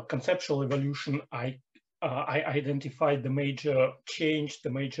conceptual evolution, I identified the major change,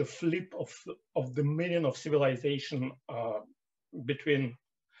 the major flip of the meaning of civilization between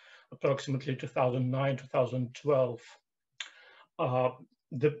approximately 2009, 2012.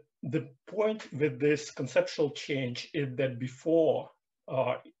 The point with this conceptual change is that before,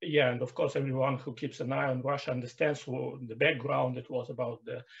 yeah, and of course everyone who keeps an eye on Russia understands the background. It was about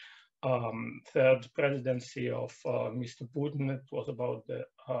the third presidency of Mr. Putin. It was about the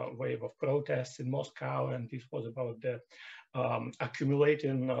wave of protests in Moscow, and this was about the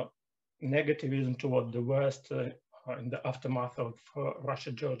accumulating negativism toward the West in the aftermath of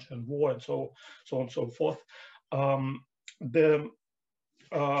Russia-Georgian war, and so on and so forth.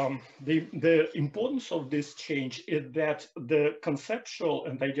 The importance of this change is that the conceptual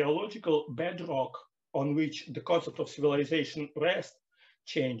and ideological bedrock on which the concept of civilization rests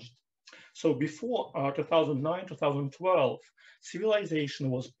changed. So before 2009, 2012, civilization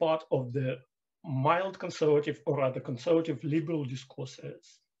was part of the mild conservative, or rather conservative liberal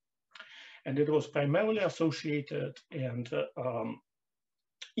discourses. And it was primarily associated and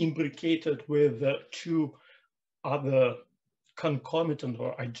imbricated with two other concomitant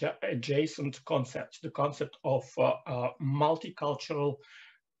or adjacent concepts: the concept of multicultural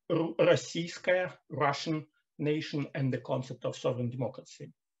Российская, Russian nation, and the concept of sovereign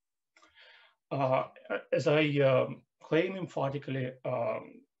democracy. As I claim emphatically,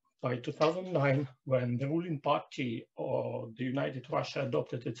 by 2009, when the ruling party of the United Russia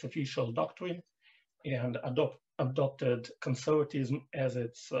adopted its official doctrine and adopted conservatism as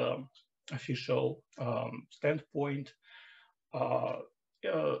its official standpoint,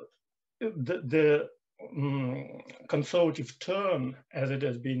 the conservative turn, as it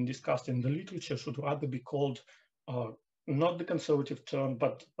has been discussed in the literature, should rather be called not the conservative turn,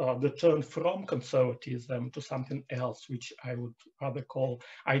 but the turn from conservatism to something else, which I would rather call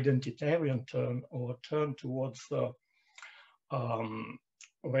identitarian turn, or turn towards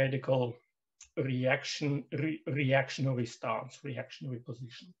radical reactionary stance, reactionary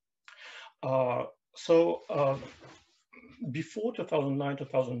position. Before 2009,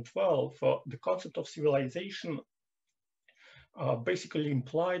 2012, the concept of civilization basically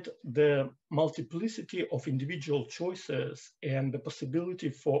implied the multiplicity of individual choices and the possibility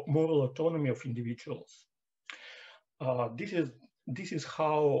for moral autonomy of individuals. This is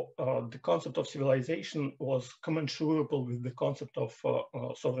how the concept of civilization was commensurable with the concept of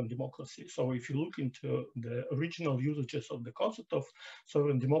sovereign democracy. So if you look into the original usages of the concept of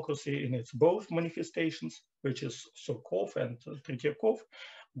sovereign democracy in its both manifestations, which is Surkov and Tretьяков,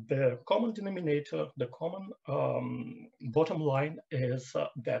 the common denominator, the common bottom line is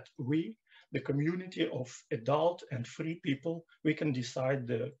that we, the community of adult and free people, we can decide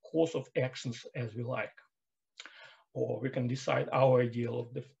the course of actions as we like, or we can decide our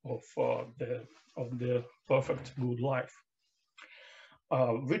ideal of the perfect good life,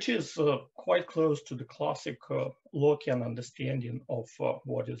 which is quite close to the classic Lockean understanding of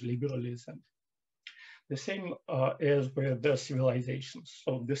what is liberalism. The same as with the civilizations.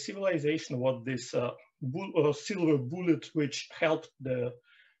 So the civilization was this silver bullet which helped the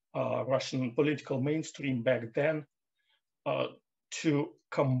Russian political mainstream back then to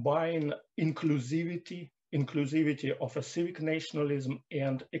combine inclusivity of a civic nationalism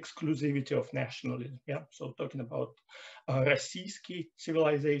and exclusivity of nationalism. Yeah, so talking about Российский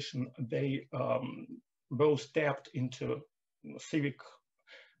civilization, they both tapped into civic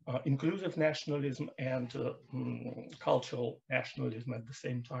inclusive nationalism and cultural nationalism at the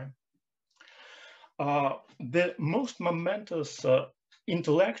same time. The most momentous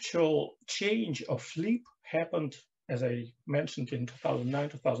intellectual change of flip happened, as I mentioned, in 2009,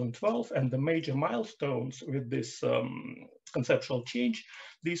 2012, and the major milestones with this conceptual change,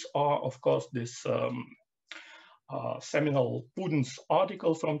 these are, of course, this seminal Putin's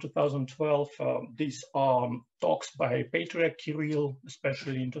article from 2012. These are talks by Patriarch Kirill,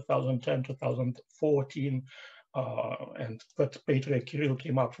 especially in 2010, 2014. But Patriarch Kirill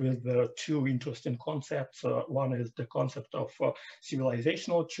came up with two interesting concepts. One is the concept of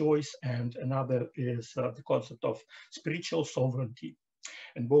civilizational choice, and another is the concept of spiritual sovereignty.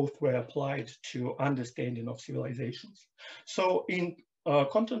 And both were applied to understanding of civilizations. So in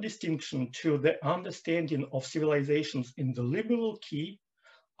contradistinction to the understanding of civilizations in the liberal key,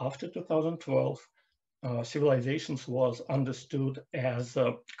 after 2012, civilizations was understood as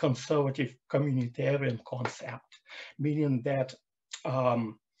a conservative communitarian concept, meaning that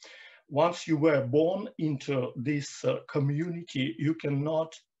once you were born into this community, you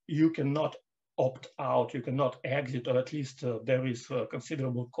cannot opt out, you cannot exit, or at least there is a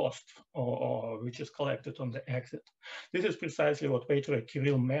considerable cost which is collected on the exit. This is precisely what Patriarch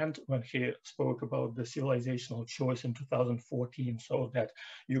Kirill meant when he spoke about the civilizational choice in 2014, so that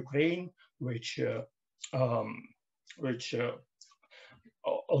Ukraine, which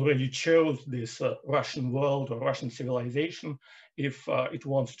already chose this Russian world or Russian civilization, if it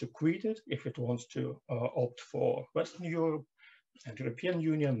wants to quit it, if it wants to opt for Western Europe and European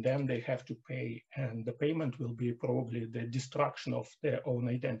Union, then they have to pay, and the payment will be probably the destruction of their own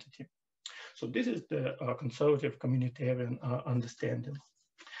identity. So this is the conservative communitarian understanding.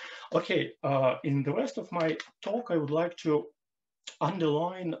 Okay, in the rest of my talk, I would like to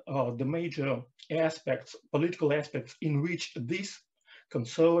underline the major aspects, political aspects, in which this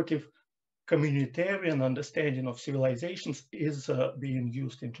conservative communitarian understanding of civilizations is being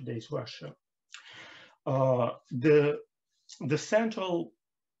used in today's Russia. The central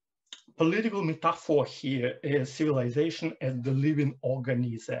political metaphor here is civilization as the living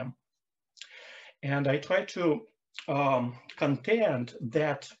organism. And I try to contend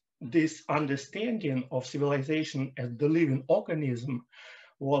that this understanding of civilization as the living organism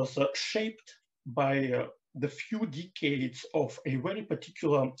was shaped by the few decades of a very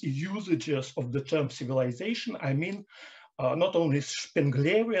particular usages of the term civilization. I mean, not only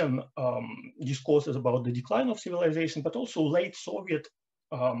Spenglerian discourses about the decline of civilization, but also late Soviet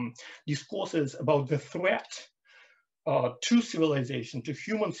discourses about the threat to civilization, to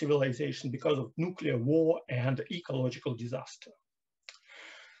human civilization, because of nuclear war and ecological disaster.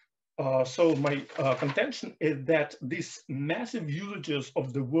 So my contention is that these massive usages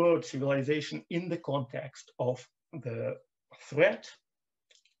of the word civilization in the context of the threat,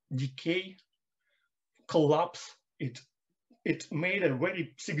 decay, collapse, it made a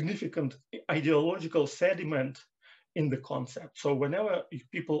very significant ideological sediment in the concept. So whenever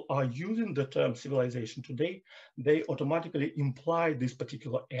people are using the term civilization today, they automatically imply this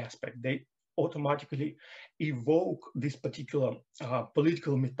particular aspect. They automatically evoke this particular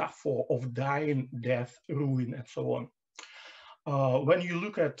political metaphor of dying, death, ruin, and so on. When you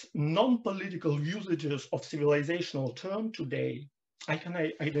look at non-political usages of civilizational term today, I can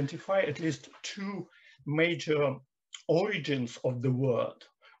identify at least two major origins of the word.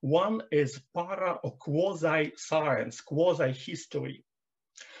 One is para or quasi-science, quasi-history.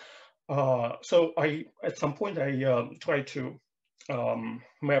 So at some point I tried to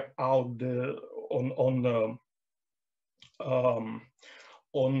map out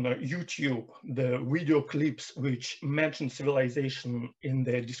on YouTube the video clips which mention civilization in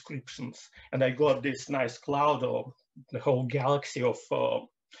their descriptions, and I got this nice cloud of the whole galaxy of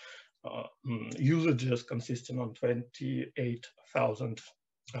usages consisting on 28,000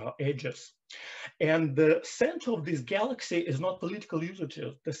 edges. And the center of this galaxy is not political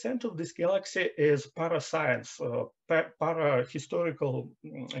usages. The center of this galaxy is para-science, para-historical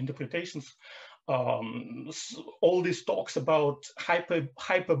interpretations. All these talks about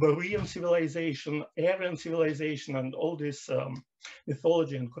Hyperborean civilization, Aryan civilization, and all this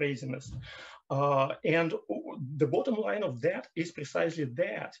mythology and craziness. And the bottom line of that is precisely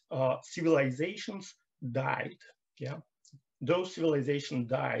that. Civilizations died, yeah? Those civilizations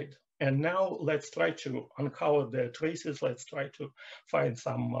died. And now let's try to uncover their traces. Let's try to find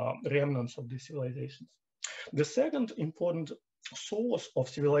some remnants of these civilizations. The second important source of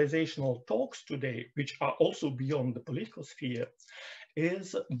civilizational talks today, which are also beyond the political sphere,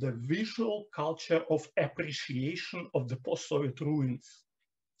 is the visual culture of appreciation of the post-Soviet ruins.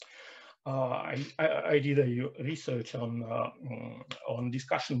 I did a research on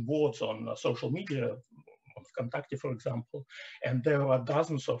discussion boards on social media, of Conceptual, for example, and there are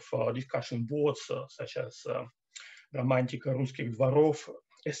dozens of discussion boards such as Romantika Русских дворов,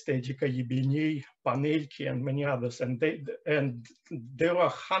 Estetika Ебеней, Panelki, and many others, and there are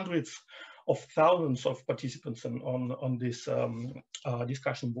hundreds of thousands of participants on these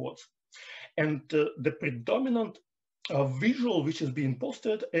discussion boards. And the predominant visual which is being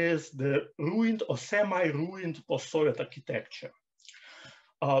posted is the ruined or semi-ruined post-Soviet architecture,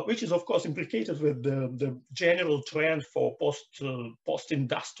 which is of course implicated with the general trend for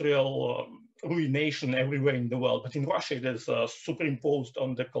post-industrial ruination everywhere in the world. But in Russia it is superimposed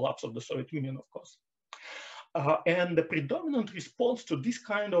on the collapse of the Soviet Union, of course. And the predominant response to this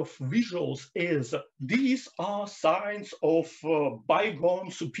kind of visuals is, these are signs of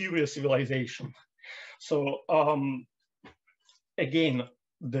bygone superior civilization. So again,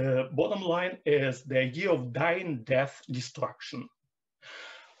 the bottom line is the idea of dying, death, destruction.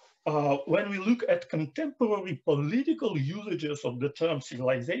 When we look at contemporary political usages of the term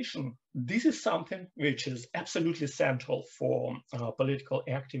civilization, this is something which is absolutely central for political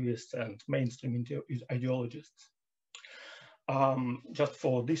activists and mainstream ideologists. Just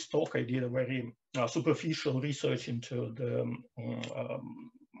for this talk, I did a very superficial research into the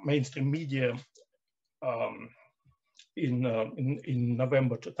mainstream media in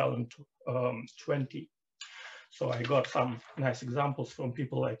November 2020. So I got some nice examples from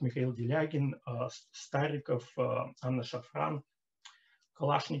people like Mikhail Delyagin, Starikov, Anna Shafran,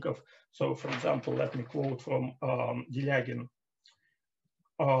 Kalashnikov. So for example, let me quote from Delyagin.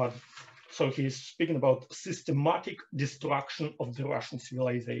 So he's speaking about systematic destruction of the Russian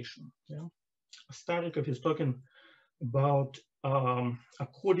civilization. Yeah? Starikov is talking about,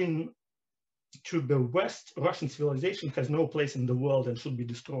 according to the West, Russian civilization has no place in the world and should be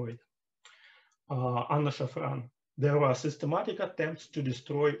destroyed. Anna Shafran, there are systematic attempts to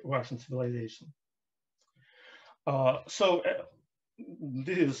destroy Russian civilization.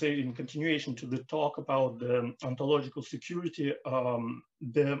 This is in continuation to the talk about the ontological security.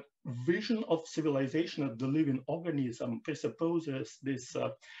 The vision of civilization as the living organism presupposes this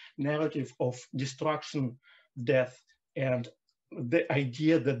narrative of destruction, death, and the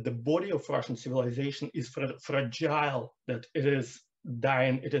idea that the body of Russian civilization is fragile, that it is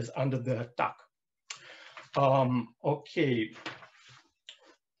dying, it is under the attack. The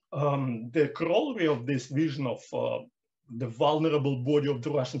corollary of this vision of the vulnerable body of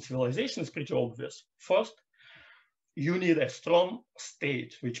the Russian civilization is pretty obvious. First, you need a strong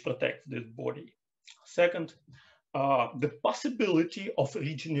state which protects this body. Second, the possibility of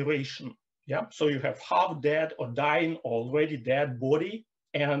regeneration. Yeah, so you have half dead or dying or already dead body,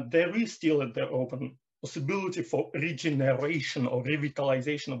 and there is still the open possibility for regeneration or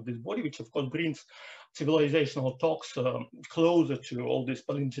revitalization of this body, which of course brings civilizational talks closer to all these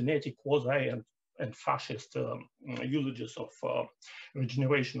palingenetic quasi and fascist usages of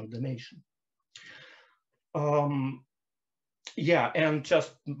regeneration of the nation. Yeah, and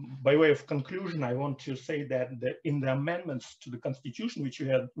just by way of conclusion, I want to say that in the amendments to the Constitution, which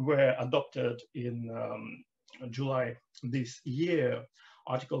were adopted in July this year,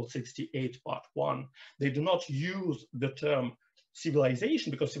 Article 68, Part 1, they do not use the term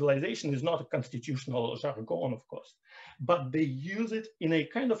civilization, because civilization is not a constitutional jargon, of course, but they use it in a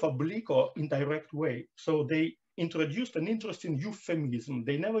kind of oblique or indirect way. So they introduced an interesting euphemism.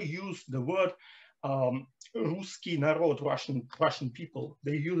 They never used the word Ruski narod, Russian people.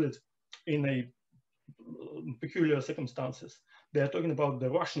 They use it in a peculiar circumstances. They are talking about the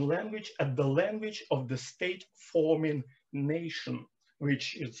Russian language as the language of the state-forming nation,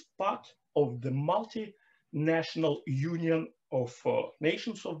 which is part of the multinational union of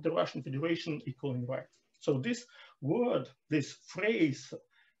nations of the Russian Federation equal in rights. So this word, this phrase,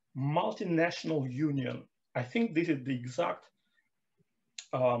 multinational union, I think this is the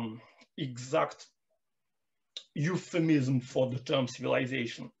exact euphemism for the term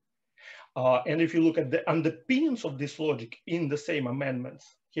civilization. And if you look at the underpinnings of this logic in the same amendments,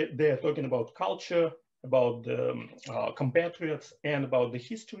 they are talking about culture, about the compatriots, and about the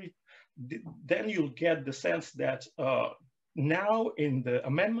history. Then you'll get the sense that now in the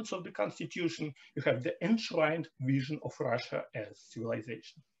amendments of the Constitution, you have the enshrined vision of Russia as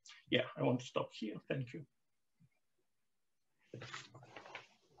civilization. Yeah, I want to stop here. Thank you.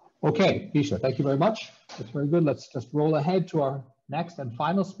 Okay, Pisha, thank you very much. That's very good. Let's just roll ahead to our next and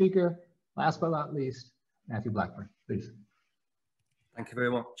final speaker. Last but not least, Matthew Blackburn, please. Thank you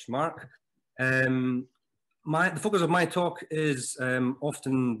very much, Mark. The focus of my talk is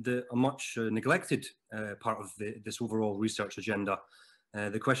often a much neglected part of this overall research agenda,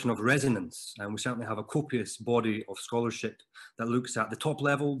 the question of resonance. And we certainly have a copious body of scholarship that looks at the top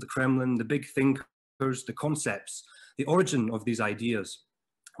level, the Kremlin, the big thinkers, the concepts, the origin of these ideas,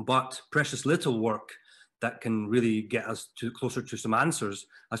 but precious little work that can really get us closer to some answers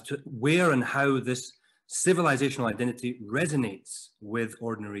as to where and how this civilizational identity resonates with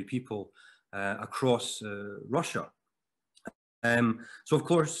ordinary people across Russia. So of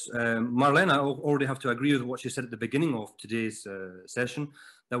course, Marlena, I already have to agree with what she said at the beginning of today's session,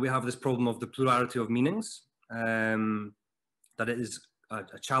 that we have this problem of the plurality of meanings, that it is a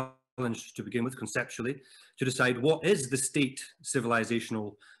challenge to begin with conceptually, to decide what is the state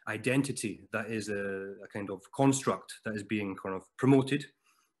civilizational identity that is a kind of construct that is being kind of promoted.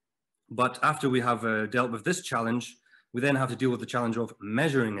 But after we have dealt with this challenge, we then have to deal with the challenge of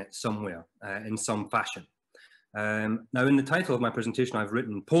measuring it somewhere in some fashion. Now, in the title of my presentation, I've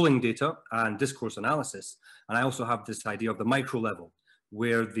written polling data and discourse analysis, and I also have this idea of the micro level,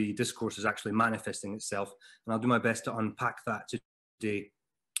 where the discourse is actually manifesting itself, and I'll do my best to unpack that today,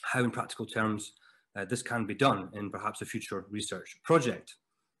 how in practical terms this can be done in perhaps a future research project.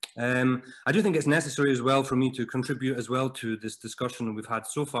 I do think it's necessary as well for me to contribute as well to this discussion we've had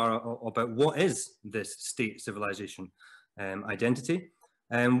so far about what is this state civilization identity.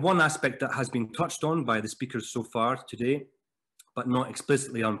 One aspect that has been touched on by the speakers so far today, but not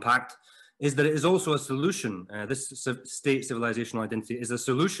explicitly unpacked, is that it is also a solution. This state civilizational identity is a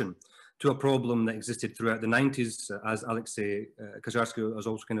solution to a problem that existed throughout the 90s, as Alexei Kazarsky has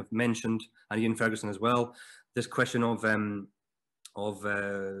also kind of mentioned, and Ian Ferguson as well, this question of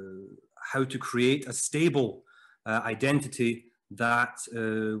how to create a stable identity that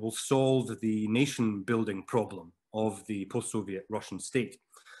will solve the nation building problem of the post-Soviet Russian state.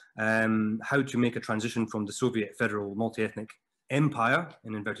 How to make a transition from the Soviet federal multi-ethnic empire,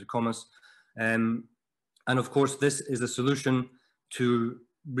 in inverted commas. And of course, this is a solution to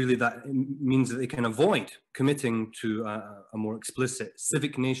really that means that they can avoid committing to a more explicit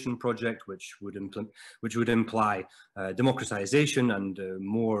civic nation project, which would imply democratization and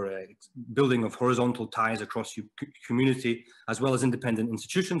more building of horizontal ties across community, as well as independent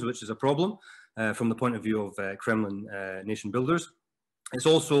institutions, which is a problem from the point of view of Kremlin nation builders. It's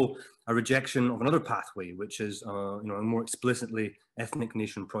also a rejection of another pathway, which is a more explicitly ethnic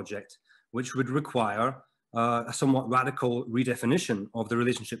nation project, which would require a somewhat radical redefinition of the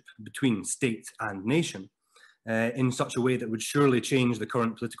relationship between state and nation in such a way that would surely change the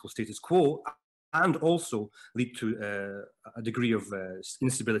current political status quo and also lead to a degree of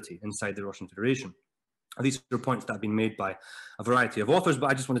instability inside the Russian Federation. These are points that have been made by a variety of authors, but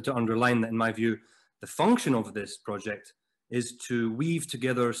I just wanted to underline that in my view, the function of this project is to weave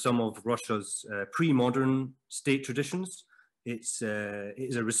together some of Russia's pre-modern state traditions. It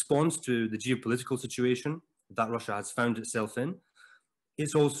is a response to the geopolitical situation that Russia has found itself in.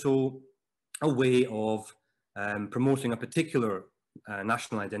 It's also a way of promoting a particular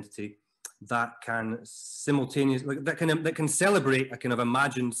national identity that can simultaneously, that can celebrate a kind of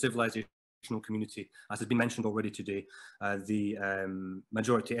imagined civilizational community, as has been mentioned already today. The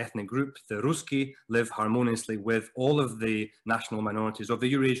majority ethnic group, the Ruski, live harmoniously with all of the national minorities of the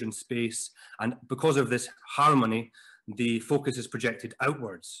Eurasian space, and because of this harmony, the focus is projected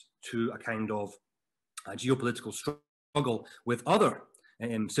outwards to a kind of geopolitical struggle with other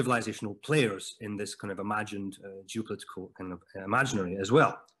civilizational players in this kind of imagined geopolitical kind of imaginary as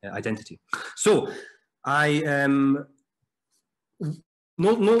well, identity. So No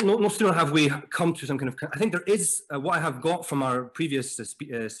sooner have we come to some kind of, I think there is, what I have got from our previous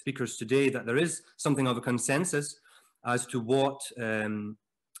speakers today, that there is something of a consensus as to what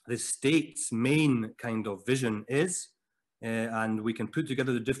the state's main kind of vision is, and we can put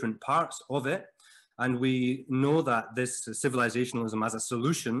together the different parts of it. And we know that this civilizationalism as a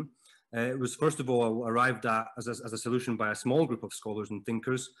solution was first of all arrived at as a solution by a small group of scholars and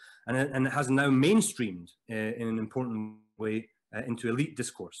thinkers, and it has now mainstreamed in an important way into elite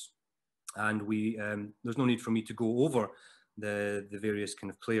discourse. And there's no need for me to go over the various kind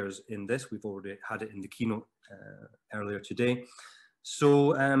of players in this. We've already had it in the keynote earlier today.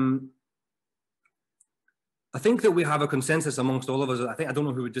 So I think that we have a consensus amongst all of us. I don't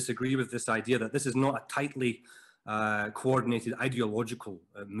know who would disagree with this idea that this is not a tightly coordinated ideological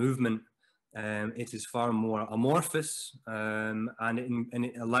movement. It is far more amorphous, and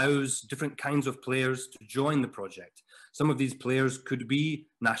it allows different kinds of players to join the project. Some of these players could be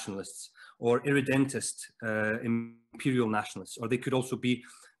nationalists or irredentist imperial nationalists, or they could also be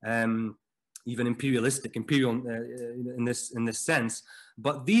even imperial in this sense.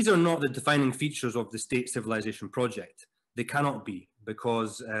 But these are not the defining features of the state civilization project. They cannot be,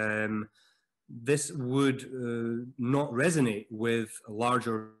 because this would not resonate with a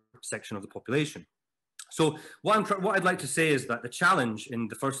larger section of the population. So what I'd like to say is that the challenge in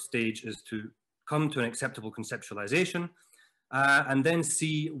the first stage is to come to an acceptable conceptualization, and then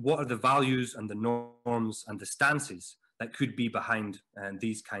see what are the values and the norms and the stances that could be behind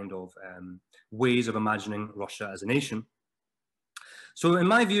these kind of ways of imagining Russia as a nation. So in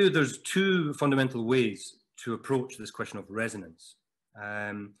my view, there's two fundamental ways to approach this question of resonance.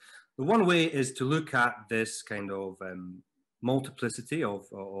 The one way is to look at this kind of multiplicity of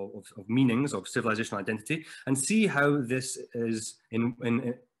meanings of civilizational identity and see how this is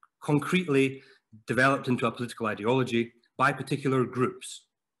concretely developed into a political ideology by particular groups,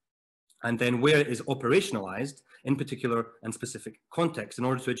 and then where it is operationalized in particular and specific contexts in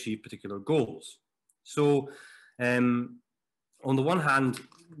order to achieve particular goals. So on the one hand,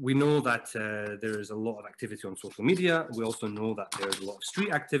 we know that there is a lot of activity on social media. We also know that there's a lot of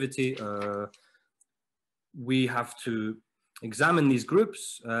street activity. We have to examine these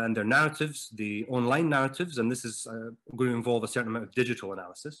groups and their narratives, the online narratives, and this is going to involve a certain amount of digital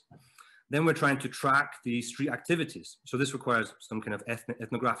analysis. Then we're trying to track the street activities. So this requires some kind of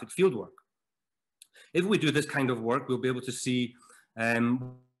ethnographic fieldwork. If we do this kind of work, we'll be able to see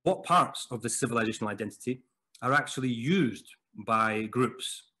what parts of the civilizational identity are actually used by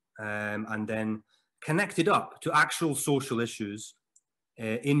groups and then connected up to actual social issues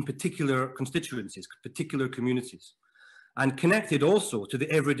in particular constituencies, particular communities, and connected also to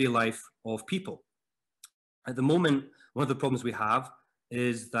the everyday life of people. At the moment, one of the problems we have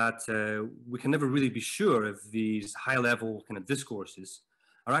is that we can never really be sure if these high-level kind of discourses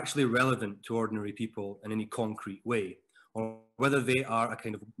are actually relevant to ordinary people in any concrete way, or whether they are a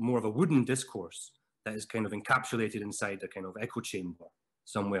kind of more of a wooden discourse that is kind of encapsulated inside a kind of echo chamber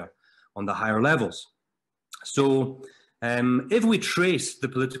somewhere on the higher levels. So if we trace the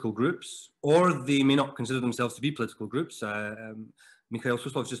political groups, or they may not consider themselves to be political groups, Mikhail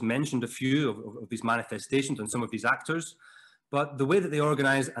Suslov just mentioned a few of these manifestations and some of these actors, but the way that they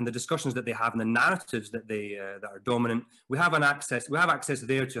organize and the discussions that they have and the narratives that that are dominant, we have access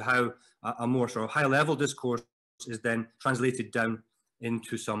there to how a more sort of high level discourse is then translated down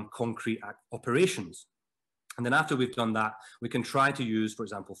into some concrete operations. And then after we've done that, we can try to use, for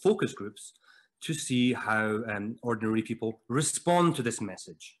example, focus groups to see how ordinary people respond to this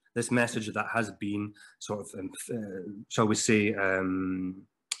message that has been sort of, shall we say,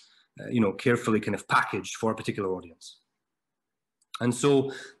 carefully kind of packaged for a particular audience. And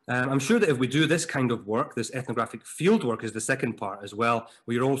so I'm sure that if we do this kind of work, this ethnographic field work is the second part as well,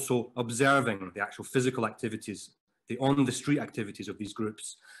 where you're also observing the actual physical activities, the on-the-street activities of these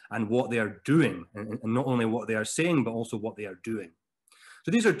groups and what they are doing, and not only what they are saying, but also what they are doing.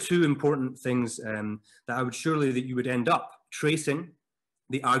 So these are two important things that I would surely that you would end up tracing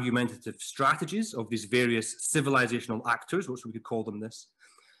the argumentative strategies of these various civilizational actors, which we could call them this,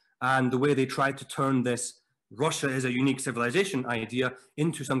 and the way they try to turn this Russia is a unique civilization idea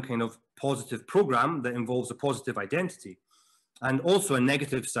into some kind of positive program that involves a positive identity, and also a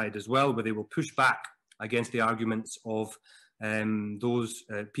negative side as well, where they will push back against the arguments of those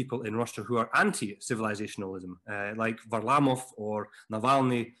people in Russia who are anti-civilizationalism, like Varlamov or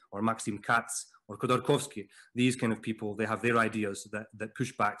Navalny or Maxim Katz or Khodorkovsky. These kind of people, they have their ideas that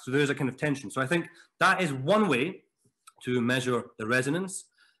push back. So there's a kind of tension. So I think that is one way to measure the resonance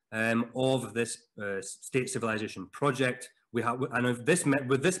of this state civilization project. And with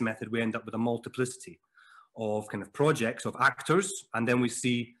this method, we end up with a multiplicity of kind of projects, of actors, and then we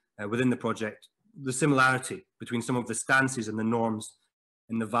see within the project the similarity between some of the stances and the norms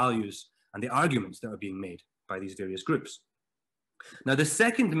and the values and the arguments that are being made by these various groups. Now, the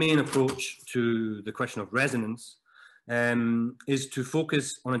second main approach to the question of resonance is to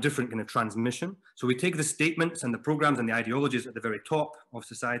focus on a different kind of transmission. So we take the statements and the programs and the ideologies at the very top of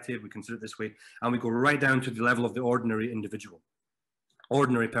society, if we consider it this way, and we go right down to the level of the ordinary individual,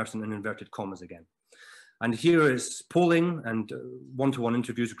 ordinary person in inverted commas again. And here is polling and one-to-one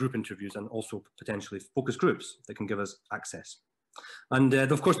interviews, group interviews, and also potentially focus groups that can give us access. And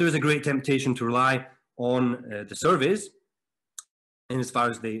of course, there is a great temptation to rely on the surveys, in as far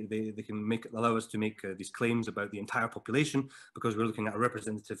as they can allow us to make these claims about the entire population, because we're looking at a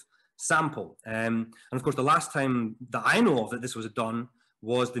representative sample. And of course, the last time that I know of that this was done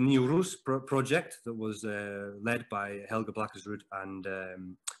was the Neo-Rus project that was led by Helge Blakkersrud and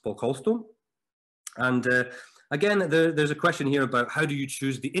Paul Colstone. And again, there's a question here about how do you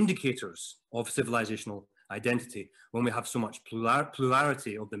choose the indicators of civilizational identity when we have so much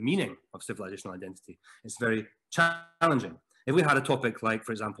plurality of the meaning of civilizational identity. It's very challenging. If we had a topic like,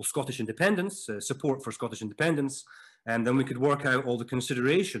 for example, Scottish independence, support for Scottish independence, then we could work out all the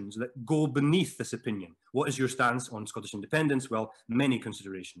considerations that go beneath this opinion. What is your stance on Scottish independence? Well, many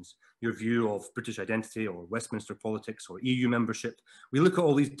considerations. Your view of British identity or Westminster politics or EU membership. We look at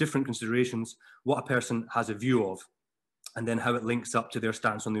all these different considerations, what a person has a view of, and then how it links up to their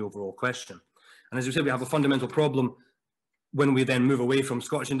stance on the overall question. And as we said, we have a fundamental problem when we then move away from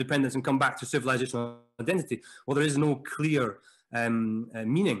Scottish independence and come back to civilizational identity. Well, there is no clear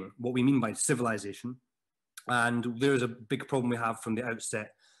meaning, what we mean by civilization. And there is a big problem we have from the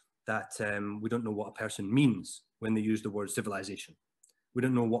outset that we don't know what a person means when they use the word civilization. We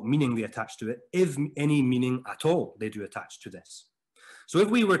don't know what meaning they attach to it, if any meaning at all they do attach to this. So if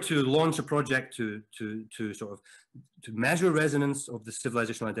we were to launch a project to measure resonance of the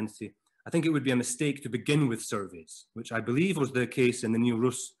civilizational identity, I think it would be a mistake to begin with surveys, which I believe was the case in the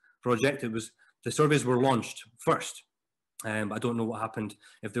Neo-Rus project. The surveys were launched first. I don't know what happened,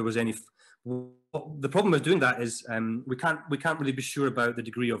 if there was any. The problem with doing that is we can't really be sure about the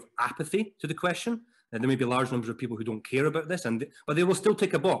degree of apathy to the question. There may be large numbers of people who don't care about this, but they will still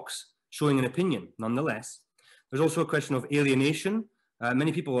tick a box showing an opinion nonetheless. There's also a question of alienation.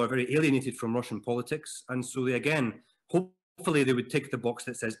 Many people are very alienated from Russian politics, and so they, again, hopefully they would tick the box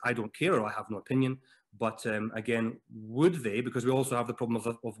that says, I don't care or I have no opinion. But again, would they? Because we also have the problem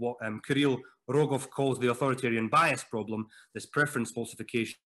of what Kirill Rogov calls the authoritarian bias problem, this preference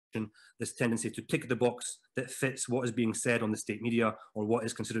falsification, this tendency to tick the box that fits what is being said on the state media or what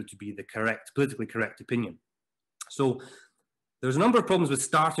is considered to be the correct, politically correct opinion. So there's a number of problems with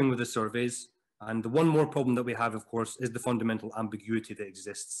starting with the surveys. And the one more problem that we have, of course, is the fundamental ambiguity that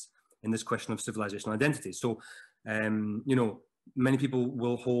exists in this question of civilizational identity. So, you know, many people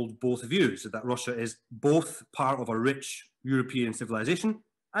will hold both views, that Russia is both part of a rich European civilization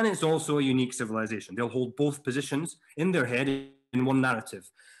and it's also a unique civilization. They'll hold both positions in their head in one narrative.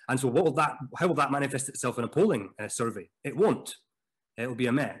 And so how will that manifest itself in a polling survey? It won't. It'll be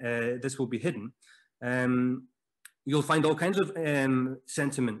this will be hidden. You'll find all kinds of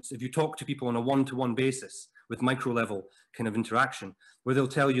sentiments if you talk to people on a one-to-one basis with micro-level kind of interaction, where they'll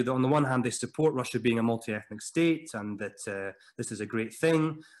tell you that on the one hand, they support Russia being a multi-ethnic state and that this is a great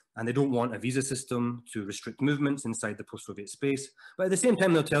thing, and they don't want a visa system to restrict movements inside the post-Soviet space. But at the same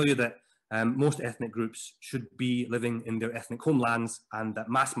time, they'll tell you that most ethnic groups should be living in their ethnic homelands and that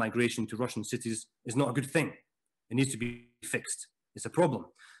mass migration to Russian cities is not a good thing. It needs to be fixed. It's a problem.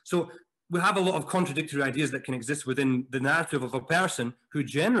 So we have a lot of contradictory ideas that can exist within the narrative of a person who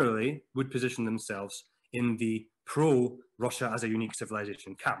generally would position themselves in the pro-Russia as a unique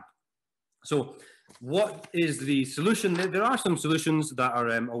civilization camp. So what is the solution? There are some solutions that are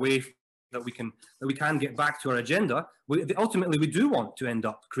a way that we can get back to our agenda. Ultimately, we do want to end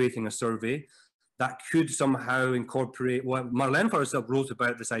up creating a survey that could somehow incorporate what Marlene for herself wrote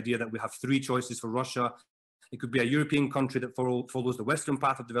about, this idea that we have three choices for Russia. It could be a European country that follows the Western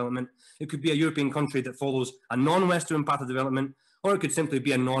path of development. It could be a European country that follows a non-Western path of development, or it could simply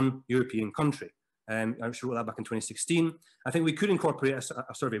be a non-European country. I wrote that back in 2016. I think we could incorporate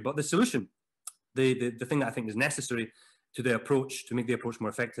a survey, but the solution, the thing that I think is necessary to the approach, to make the approach more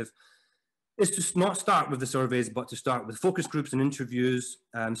effective, is to not start with the surveys, but to start with focus groups and interviews,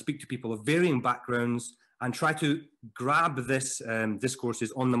 speak to people of varying backgrounds, and try to grab this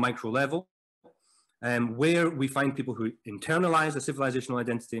discourses on the micro level, where we find people who internalize a civilizational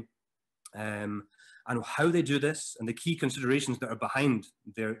identity, and how they do this, and the key considerations that are behind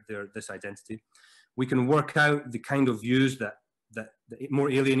this identity. We can work out the kind of views that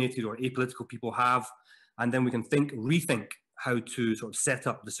more alienated or apolitical people have, and then we can rethink how to sort of set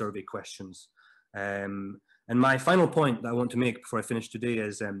up the survey questions. And my final point that I want to make before I finish today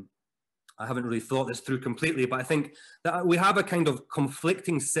is, I haven't really thought this through completely, but I think that we have a kind of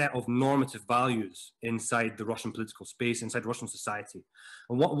conflicting set of normative values inside the Russian political space, inside Russian society.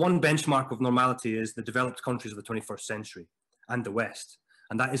 And one benchmark of normality is the developed countries of the 21st century and the West.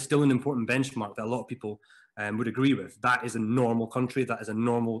 And that is still an important benchmark that a lot of people would agree with. That is a normal country, that is a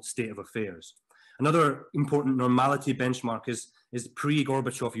normal state of affairs. Another important normality benchmark is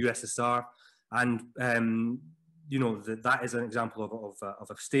pre-Gorbachev USSR, and you know, that is an example of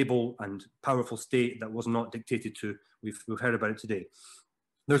a stable and powerful state that was not dictated to. We've heard about it today.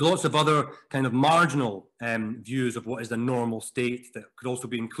 There's lots of other kind of marginal views of what is the normal state that could also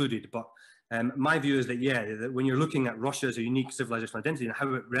be included. But my view is that, yeah, that when you're looking at Russia as a unique civilizational identity and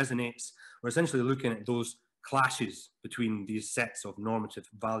how it resonates, we're essentially looking at those clashes between these sets of normative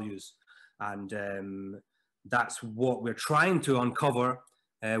values. And that's what we're trying to uncover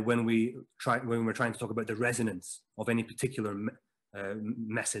when we're trying to talk about the resonance of any particular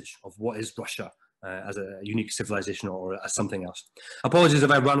message of what is Russia as a unique civilization or as something else. Apologies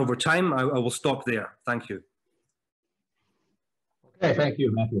if I run over time. I will stop there. Thank you. Okay, thank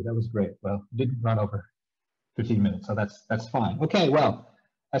you, Matthew. That was great. Well, didn't run over 15 minutes, so that's fine. Okay, well,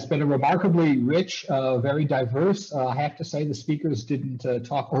 that's been a remarkably rich, very diverse. I have to say the speakers didn't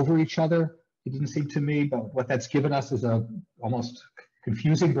talk over each other. It didn't seem to me, but what that's given us is a almost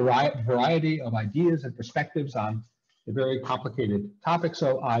confusing variety of ideas and perspectives on a very complicated topic.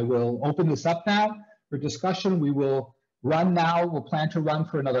 So I will open this up now for discussion. We will run now. We'll plan to run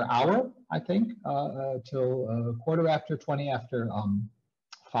for another hour, I think, till 5:15.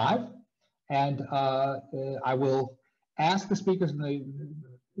 And I will ask the speakers in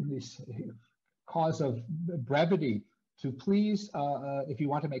this cause of brevity to please, if you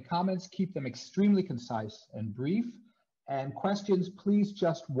want to make comments, keep them extremely concise and brief. And questions, please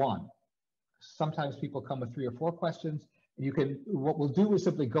just one. Sometimes people come with 3 or 4 questions. You can, what we'll do is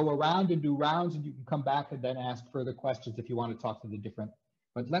simply go around and do rounds, and you can come back and then ask further questions if you want to talk to the different.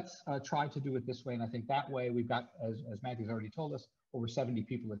 But let's try to do it this way. And I think that way we've got, as Matthew's already told us, over 70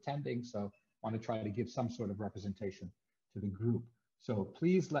 people attending. So I want to try to give some sort of representation to the group. So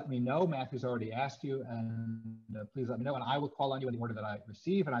please let me know. Matthew's already asked you, and please let me know. And I will call on you in the order that I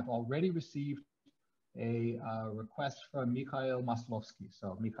receive. And I've already received a request from Mikhail Maslovsky.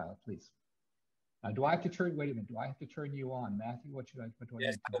 So Mikhail, please. Do I have to turn, wait a minute, do I have to turn you on? Matthew, what do I need to do?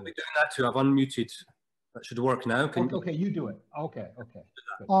 I'll be doing that too. I've unmuted. That should work now. Okay, you do it. Okay.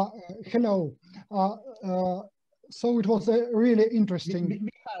 Hello. So it was a really interesting.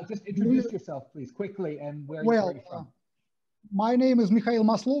 Mikhail, just introduce yourself, please, quickly, and where you're from. My name is Mikhail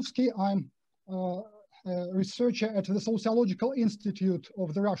Maslovsky. I'm a researcher at the Sociological Institute of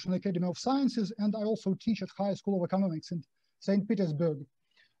the Russian Academy of Sciences, and I also teach at High School of Economics in St. Petersburg.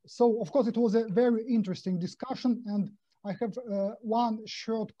 So, of course, it was a very interesting discussion, and I have one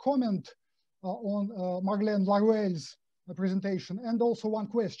short comment on Marlène Laruelle's presentation, and also one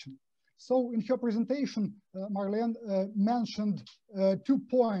question. So, in her presentation, Marlène mentioned 2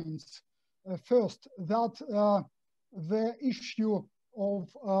 points. First, that the issue of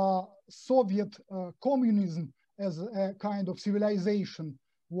Soviet communism as a kind of civilization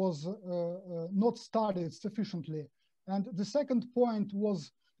was not studied sufficiently. And the second point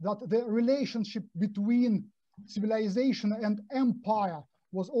was that the relationship between civilization and empire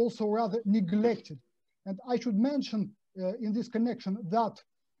was also rather neglected. And I should mention in this connection that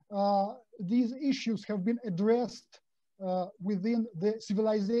these issues have been addressed within the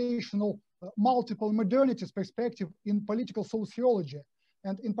civilizational multiple modernities perspective in political sociology.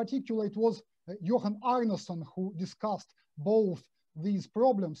 And in particular, it was Johan Arneson who discussed both these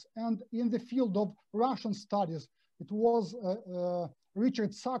problems. And in the field of Russian studies, it was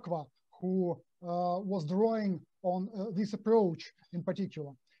Richard Sakwa who was drawing on this approach in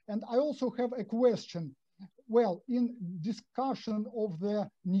particular. And I also have a question. Well, in discussion of the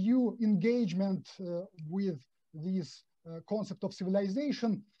new engagement with this concept of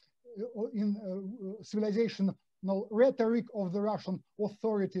civilization, in civilizational rhetoric of the Russian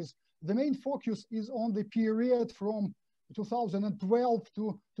authorities, the main focus is on the period from 2012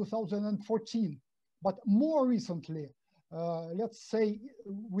 to 2014. But more recently, let's say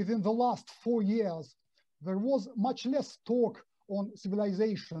within the last 4 years, there was much less talk on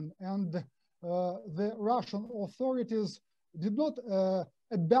civilization, and the Russian authorities did not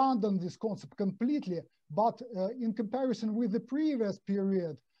abandon this concept completely, but in comparison with the previous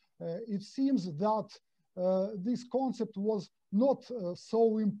period, it seems that this concept was not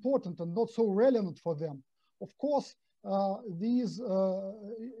so important and not so relevant for them. Of course, this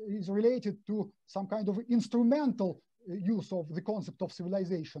is related to some kind of instrumental use of the concept of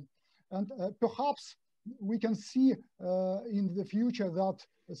civilization. And perhaps we can see in the future that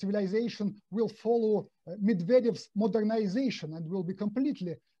civilization will follow Medvedev's modernization and will be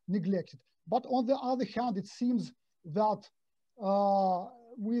completely neglected. But on the other hand, it seems that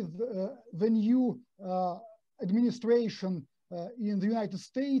with the new administration in the United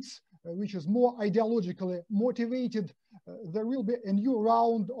States, which is more ideologically motivated, there will be a new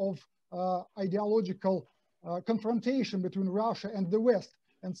round of ideological confrontation between Russia and the West.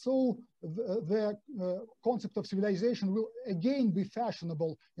 And so the concept of civilization will again be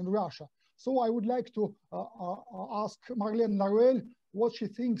fashionable in Russia. So I would like to ask Marlene Laruelle what she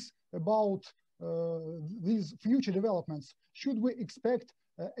thinks about these future developments. Should we expect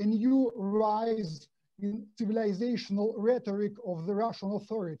a new rise in civilizational rhetoric of the Russian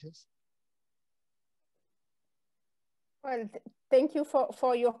authorities? Well, thank you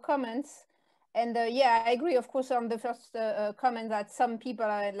for your comments. And yeah, I agree, of course, on the first comment that some people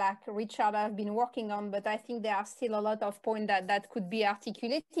like Richard have been working on, but I think there are still a lot of points that could be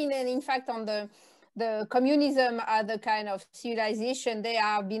articulated. And in fact, on the communism as a kind of civilization, there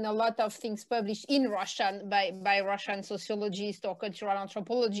have been a lot of things published in Russian by Russian sociologists or cultural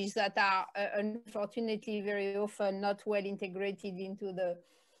anthropologists that are unfortunately very often not well integrated into the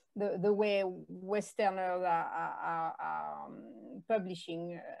way Westerners are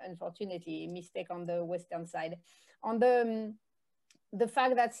publishing, unfortunately, mistake on the Western side. On the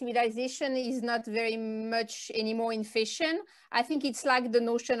fact that civilization is not very much anymore in fashion, I think it's like the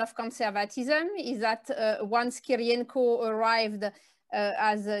notion of conservatism, is that once Kirienko arrived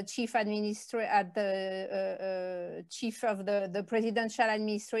as a chief administrator, chief of the presidential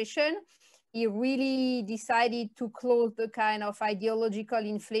administration, he really decided to close the kind of ideological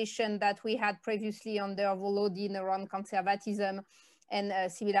inflation that we had previously under Volodin around conservatism and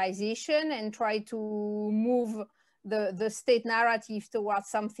civilization, and try to move the state narrative towards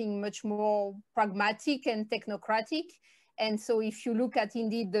something much more pragmatic and technocratic. And so if you look at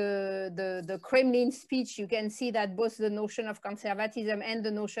indeed the Kremlin speech, you can see that both the notion of conservatism and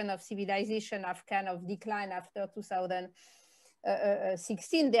the notion of civilization have kind of declined after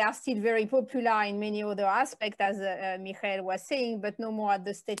 2016. They are still very popular in many other aspects, as Mikhail was saying, but no more at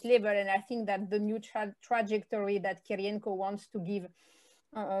the state level. And I think that the new trajectory that Kirienko wants to give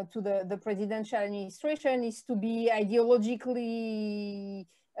to the presidential administration is to be ideologically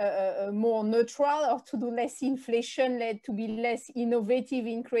more neutral, or to do less inflation, to be less innovative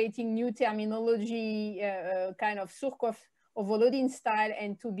in creating new terminology, kind of Surkov or Volodin style,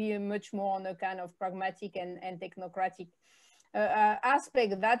 and to be much more on a kind of pragmatic and technocratic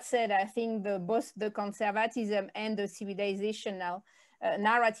aspect. That said, I think both the conservatism and the civilizational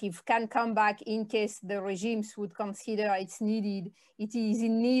narrative can come back in case the regimes would consider it is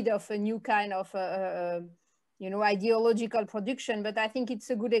in need of a new kind of ideological production. But I think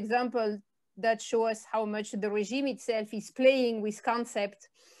it's a good example that shows how much the regime itself is playing with concepts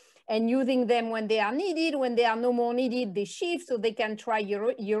and using them when they are needed. When they are no more needed, they shift. So they can try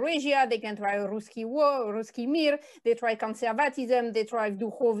Eurasia, they can try Ruski Mir, they try conservatism, they try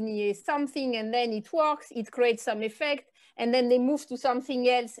Dukhovny something, and then it works, it creates some effect, and then they move to something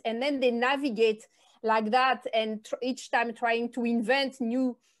else, and then they navigate like that, and each time trying to invent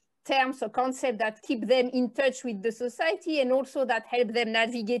new terms or concepts that keep them in touch with the society, and also that help them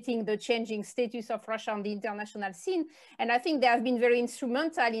navigating the changing status of Russia on the international scene. And I think they have been very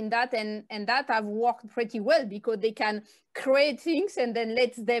instrumental in that, and that have worked pretty well, because they can create things and then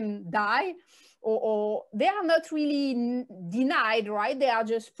let them die, or they are not really denied, right? They are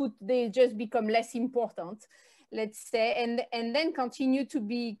just they just become less important, let's say, and then continue to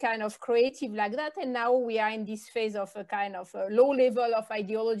be kind of creative like that. And now we are in this phase of a kind of a low level of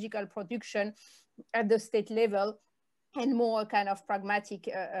ideological production at the state level, and more kind of pragmatic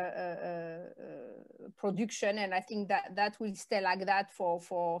production. And I think that will stay like that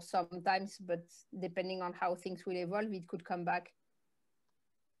for some times, but depending on how things will evolve, it could come back.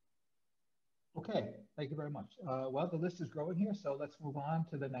 Okay, thank you very much. Well, the list is growing here, so let's move on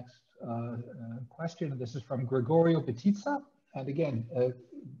to the next question. This is from Gregorio Batista. And again,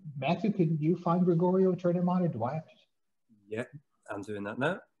 Matthew, can you find Gregorio and turn him on, or do I have to? Yeah, I'm doing that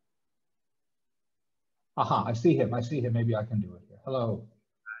now. Aha, I see him. Maybe I can do it here. Hello.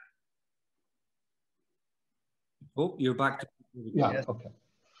 Oh, you're back to... Yeah, yes.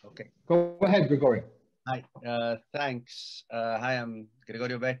 Okay. Go ahead, Gregorio. Hi, thanks. Hi, I'm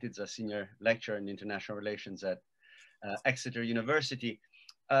Gregorio Bettiza, Senior Lecturer in International Relations at Exeter University.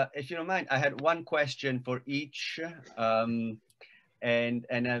 If you don't mind, I had one question for each, and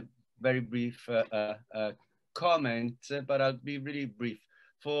a very brief comment, but I'll be really brief.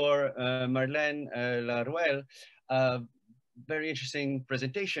 For Marlene Laruelle, very interesting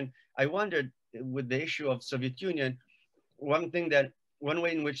presentation. I wondered, with the issue of Soviet Union, one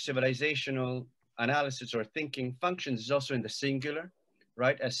way in which civilizational analysis or thinking functions is also in the singular,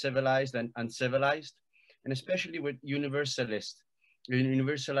 right, as civilized and uncivilized, and especially with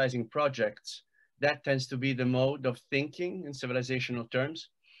universalizing projects, that tends to be the mode of thinking in civilizational terms.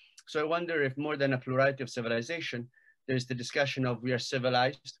 So I wonder if more than a plurality of civilization, there's the discussion of we are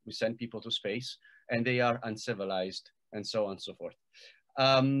civilized, we send people to space, and they are uncivilized, and so on and so forth.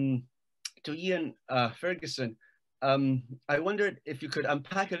 To Ian Ferguson, I wondered if you could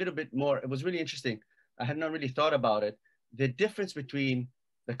unpack a little bit more. It was really interesting. I had not really thought about it. The difference between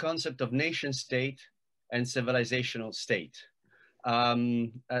the concept of nation state and civilizational state.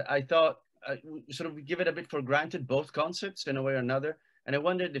 I thought sort of we give it a bit for granted, both concepts in a way or another. And I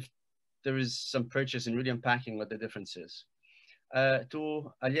wondered if there is some purchase in really unpacking what the difference is.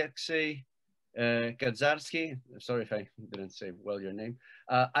 To Alexei Kadzarski, sorry if I didn't say well your name.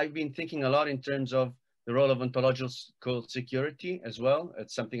 I've been thinking a lot in terms of the role of ontological security as well.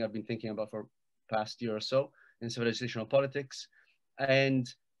 It's something I've been thinking about for the past year or so in civilizational politics. And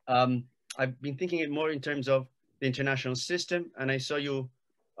I've been thinking it more in terms of the international system. And I saw you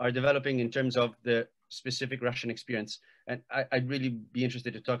are developing in terms of the specific Russian experience. And I'd really be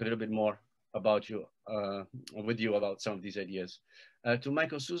interested to talk a little bit more about you, with you about some of these ideas. To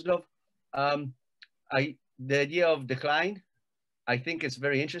Michael Suslov, the idea of decline, I think it's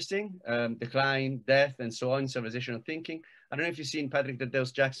very interesting. Decline, death, and so on, civilizational thinking. I don't know if you've seen Patrick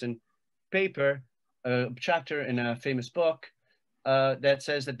Thaddeus-Jackson paper, chapter in a famous book that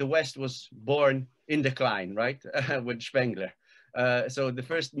says that the West was born in decline, right? With Spengler. So the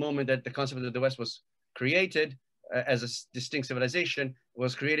first moment that the concept of the West was created as a distinct civilization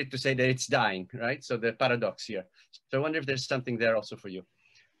was created to say that it's dying, right? So the paradox here. So I wonder if there's something there also for you.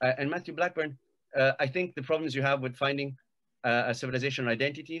 And Matthew Blackburn, I think the problems you have with finding civilizational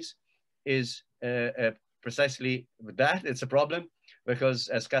identities is precisely with that. It's a problem because,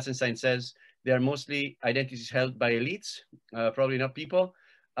 as Katzenstein says, they are mostly identities held by elites, probably not people.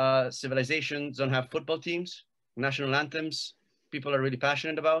 Civilizations don't have football teams, national anthems, people are really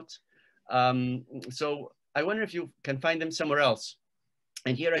passionate about. So I wonder if you can find them somewhere else.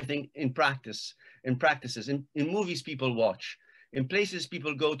 And here I think in practices, in movies people watch, in places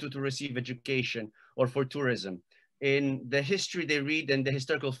people go to receive education or for tourism, in the history they read and the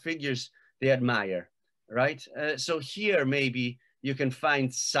historical figures they admire, right? So here maybe you can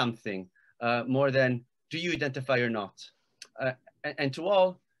find something more than do you identify or not? And to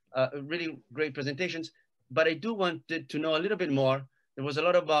all, really great presentations, but I do want to know a little bit more. There was a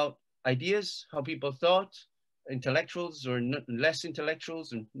lot about ideas, how people thought, intellectuals or less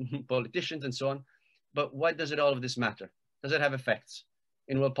intellectuals and politicians and so on. But why does all of this matter? Does it have effects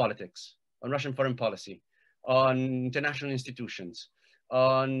in world politics, on Russian foreign policy, on international institutions,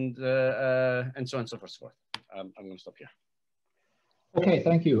 on and so on and so forth. I'm going to stop here. Okay,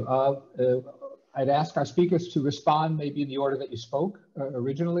 thank you. I'd ask our speakers to respond maybe in the order that you spoke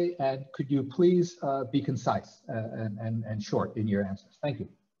originally, and could you please be concise and short in your answers? Thank you.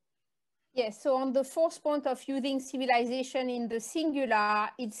 Yes, so on the fourth point of using civilization in the singular,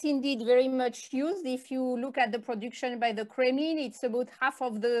 it's indeed very much used. If you look at the production by the Kremlin, it's about half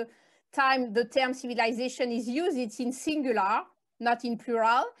of the time the term civilization is used, it's in singular, not in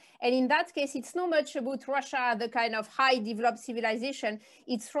plural. And in that case, it's not much about Russia, the kind of high developed civilization.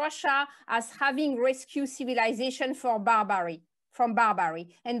 It's Russia as having rescued civilization from barbary.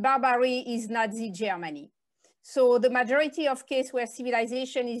 And barbary is Nazi Germany. So the majority of cases where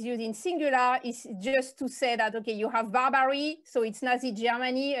civilization is used in singular is just to say that, okay, you have barbary, so it's Nazi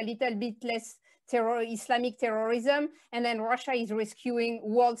Germany, a little bit less Islamic terrorism, and then Russia is rescuing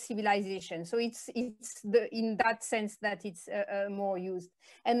world civilization. So it's in that sense that it's more used.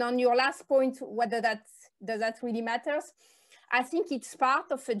 And on your last point, whether does that really matters? I think it's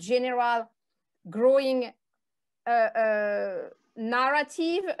part of a general growing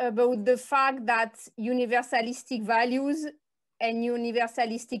narrative about the fact that universalistic values and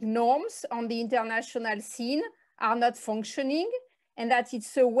universalistic norms on the international scene are not functioning, and that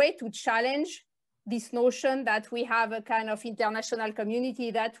it's a way to challenge this notion that we have a kind of international community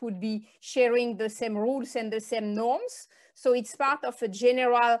that would be sharing the same rules and the same norms. So it's part of a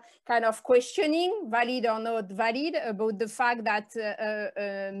general kind of questioning, valid or not valid, about the fact that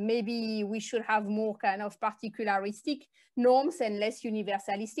maybe we should have more kind of particularistic norms and less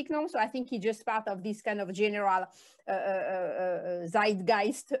universalistic norms. So I think it's just part of this kind of general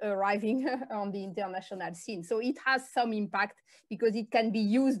zeitgeist arriving on the international scene. So it has some impact because it can be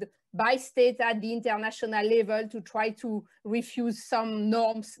used by states at the international level to try to refuse some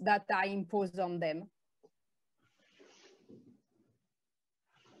norms that are imposed on them.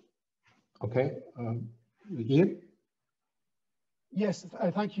 Okay, Ian? Yes,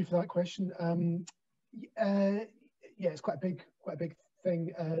 thank you for that question. Yeah, it's quite a big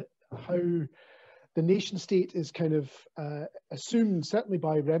thing. How the nation state is kind of assumed, certainly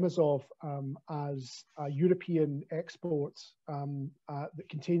by Remezov, as a European export that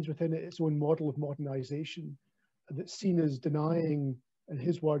contains within it its own model of modernization, that's seen as denying, in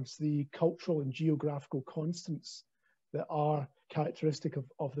his words, the cultural and geographical constants that are characteristic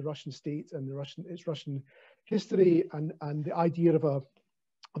of the Russian state and its Russian history, and the idea of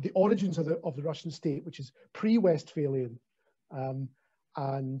the origins of the Russian state, which is pre-Westphalian,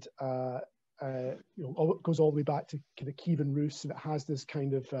 and you know, it goes all the way back to kind of Kievan Rus, and it has this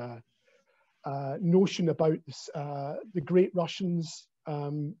kind of notion about this, the great Russians,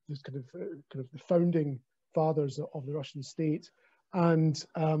 this kind of the founding fathers of the Russian state, and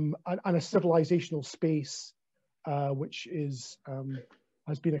a civilizational space, which is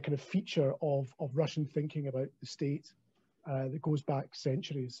has been a kind of feature of Russian thinking about the state that goes back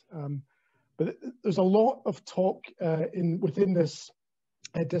centuries. But there's a lot of talk within this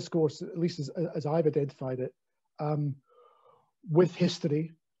discourse, at least as I've identified it, with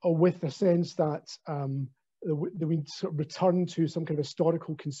history, or with the sense that we sort of return to some kind of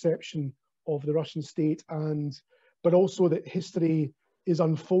historical conception of the Russian state, but also that history is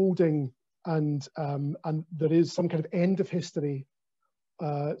unfolding, and there is some kind of end of history,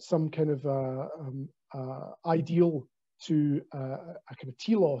 some kind of ideal to a kind of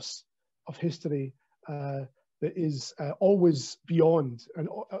telos of history that is always beyond, and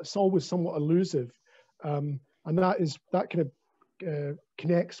it's always somewhat elusive, and that kind of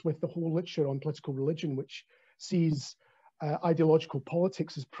connects with the whole literature on political religion, which sees ideological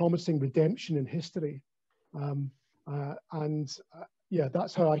politics as promising redemption in history, yeah,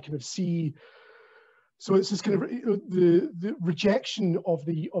 that's how I kind of see. So it's this kind of the rejection of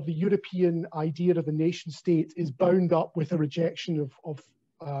the European idea of the nation state is bound up with a rejection of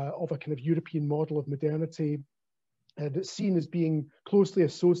a kind of European model of modernity that's seen as being closely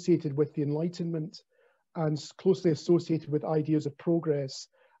associated with the Enlightenment and closely associated with ideas of progress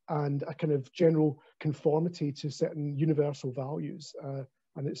and a kind of general conformity to certain universal values.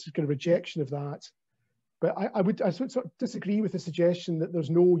 And it's a kind of rejection of that. But I sort of disagree with the suggestion that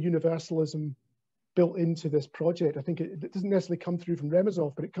there's no universalism built into this project. I think it doesn't necessarily come through from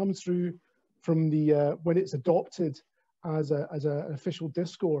Remezov, but it comes through from the when it's adopted as an official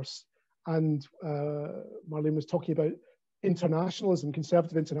discourse. And Marlene was talking about internationalism,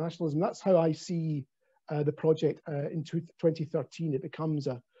 conservative internationalism. That's how I see the project in 2013. It becomes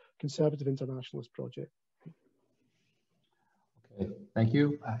a conservative internationalist project. Okay, thank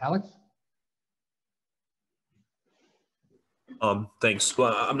you. Alex? Thanks.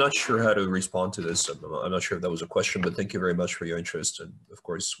 Well, I'm not sure how to respond to this. I'm not sure if that was a question, but thank you very much for your interest. And of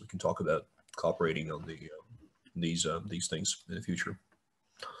course, we can talk about cooperating on these things in the future.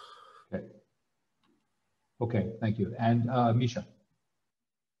 Okay. Okay, thank you. And Misha.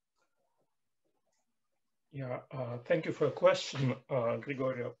 Yeah, thank you for a question,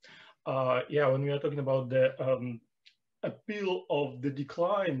 Gregorio. Yeah, when we are talking about the appeal of the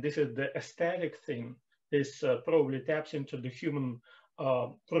decline, this is the aesthetic thing. This probably taps into the human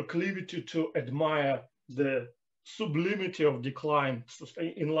proclivity to admire the sublimity of decline,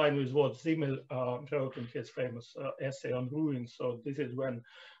 in line with what Simmel wrote in his famous essay on ruins. So this is when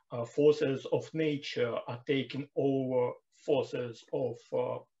forces of nature are taking over forces of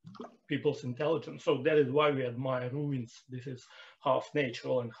people's intelligence. So that is why we admire ruins. This is half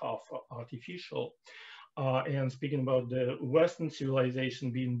natural and half artificial. And speaking about the Western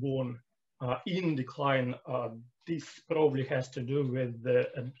civilization being born in decline, this probably has to do with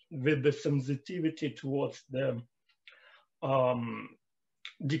the sensitivity towards the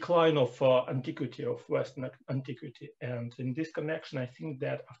decline of antiquity, of Western antiquity. And in this connection, I think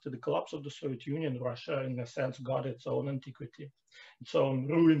that after the collapse of the Soviet Union, Russia, in a sense, got its own antiquity, its own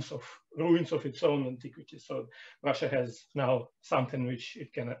ruins of its own antiquity. So Russia has now something which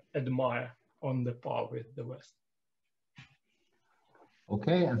it can admire on the par with the West.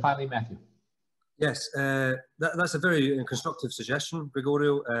 Okay, and finally, Matthew. Yes, that's a very constructive suggestion,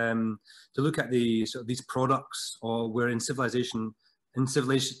 Gregorio, to look at the sort of these products, or where in civilization,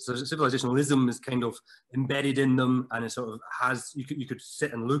 civilizationalism is kind of embedded in them, and it sort of has, you could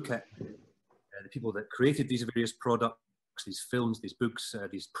sit and look at the people that created these various products, these films, these books,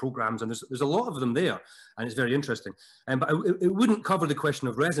 these programs, and there's a lot of them there, and it's very interesting. But it wouldn't cover the question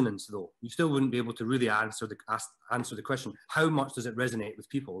of resonance, though. You still wouldn't be able to really answer the question: how much does it resonate with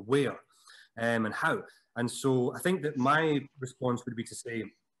people? Where? And how? And so I think that my response would be to say,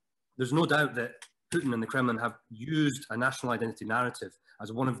 there's no doubt that Putin and the Kremlin have used a national identity narrative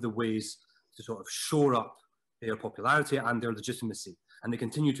as one of the ways to sort of shore up their popularity and their legitimacy. And they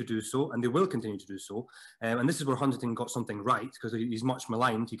continue to do so, and they will continue to do so. And this is where Huntington got something right, because he's much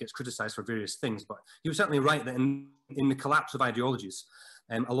maligned. He gets criticized for various things, but he was certainly right that in the collapse of ideologies,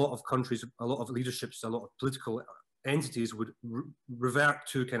 a lot of countries, a lot of leaderships, a lot of political entities would revert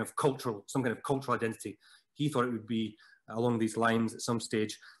to kind of some kind of cultural identity. He thought it would be along these lines at some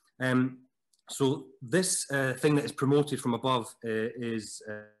stage. So this thing that is promoted from above it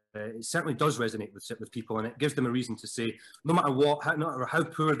certainly does resonate with people, and it gives them a reason to say, no matter what, no matter how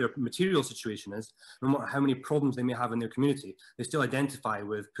poor their material situation is, no matter how many problems they may have in their community, they still identify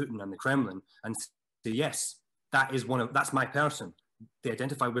with Putin and the Kremlin and say, yes, that's my person. They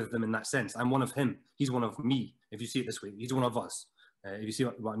identify with them in that sense. I'm one of him. He's one of me. If you see it this way, he's one of us. If you see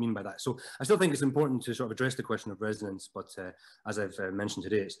what I mean by that. So I still think it's important to sort of address the question of resonance, but as I've mentioned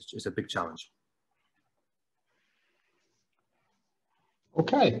today, it's a big challenge.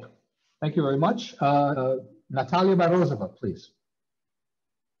 Okay, thank you very much. Natalia Morozova, please.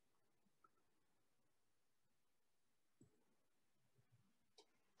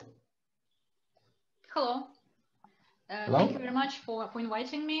 Hello. Hello. Thank you very much for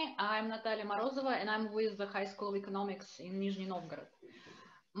inviting me. I'm Natalia Morozova, and I'm with the High School of Economics in Nizhny Novgorod.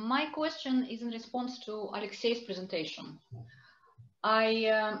 My question is in response to Alexei's presentation.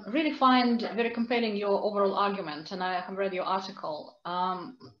 I really find very compelling your overall argument, and I have read your article.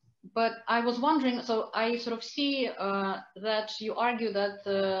 But I was wondering, so I sort of see that you argue that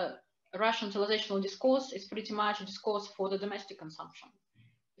the Russian civilizational discourse is pretty much a discourse for the domestic consumption.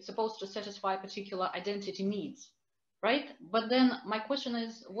 It's supposed to satisfy particular identity needs, right? But then my question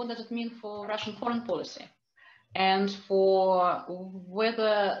is, what does it mean for Russian foreign policy? And for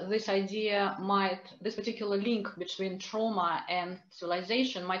whether this idea this particular link between trauma and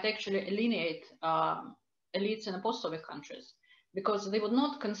civilization might actually alienate elites in the post-Soviet countries, because they would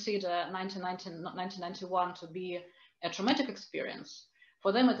not consider 1991 to be a traumatic experience.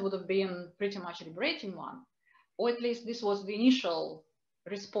 For them, it would have been pretty much a liberating one, or at least this was the initial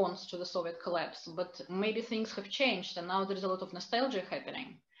response to the Soviet collapse. But maybe things have changed, and now there is a lot of nostalgia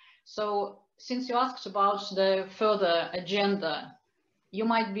happening. So since you asked about the further agenda, you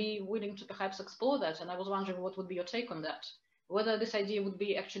might be willing to perhaps explore that. And I was wondering what would be your take on that? Whether this idea would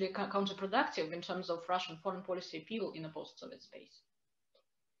be actually counterproductive in terms of Russian foreign policy appeal in a post-Soviet space.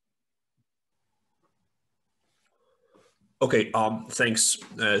 Okay, thanks.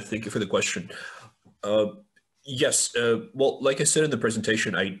 Thank you for the question. Yes, well, like I said in the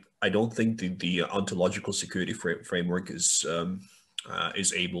presentation, I don't think the ontological security framework is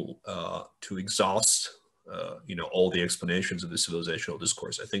able to exhaust all the explanations of the civilizational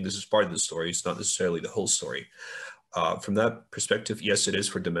discourse. I think this is part of the story. It's not necessarily the whole story. From that perspective, yes, it is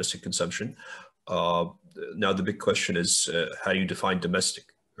for domestic consumption. Now the big question is, how do you define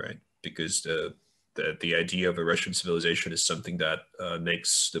domestic, right? Because the idea of a Russian civilization is something that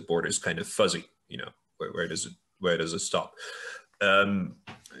makes the borders kind of fuzzy. Where does it stop? In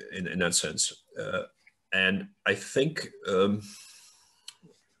that sense, and I think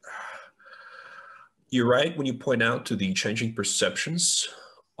you're right when you point out to the changing perceptions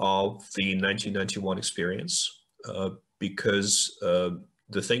of the 1991 experience, because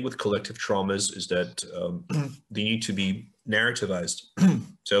the thing with collective traumas is that they need to be narrativized.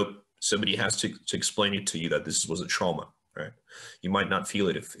 So somebody has to explain it to you that this was a trauma, right? You might not feel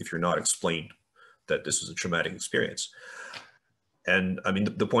it if you're not explained that this was a traumatic experience. And I mean,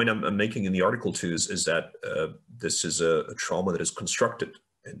 the point I'm making in the article too is that this is a trauma that is constructed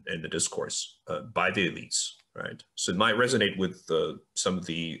in the discourse by the elites, right? So it might resonate with some of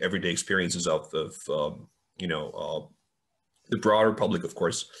the everyday experiences of the broader public, of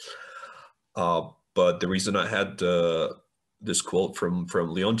course. But the reason I had this quote from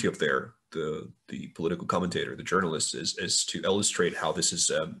Leontiev there, the political commentator, the journalist, is to illustrate how this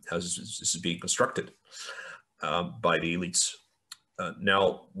is being constructed by the elites.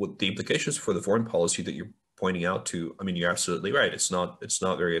 Now, what the implications for the foreign policy that you're pointing out to, I mean, you're absolutely right. It's not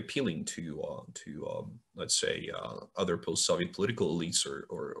very appealing to let's say other post-Soviet political elites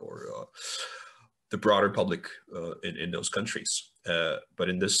the broader public in those countries. But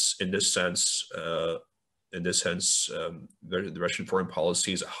in this sense, the Russian foreign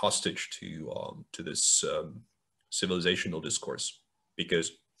policy is a hostage to this civilizational discourse,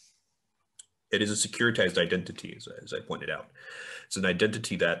 because it is a securitized identity, as I pointed out. It's an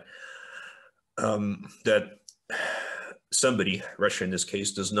identity that that somebody, Russia in this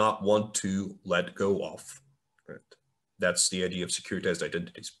case, does not want to let go of. Right? That's the idea of securitized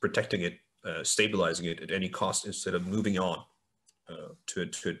identities, protecting it, stabilizing it at any cost, instead of moving on to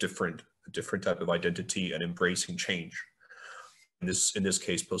a different type of identity and embracing change. In this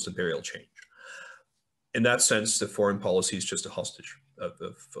case, post-imperial change. In that sense, the foreign policy is just a hostage of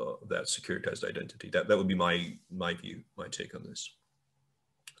that securitized identity. That would be my view, my take on this.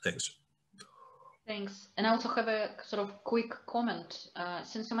 Thanks. Thanks. And I also have a sort of quick comment.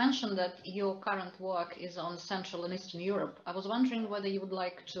 Since you mentioned that your current work is on Central and Eastern Europe, I was wondering whether you would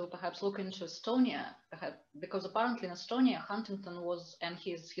like to perhaps look into Estonia, because apparently in Estonia, Huntington and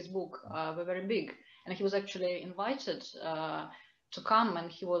his book were very big, and he was actually invited to come, and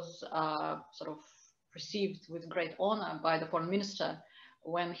he was sort of received with great honor by the foreign minister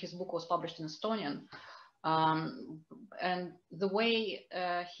when his book was published in Estonian. And the way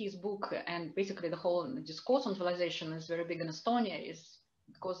his book and basically the whole discourse on civilization is very big in Estonia is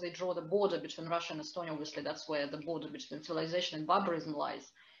because they draw the border between Russia and Estonia. Obviously, that's where the border between civilization and barbarism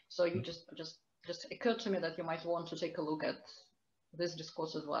lies. So you just occurred to me that you might want to take a look at this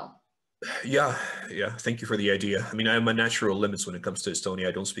discourse as well. Yeah. Thank you for the idea. I mean, I have my natural limits when it comes to Estonia.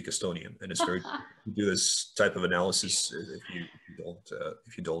 I don't speak Estonian, and it's very difficult to do this type of analysis if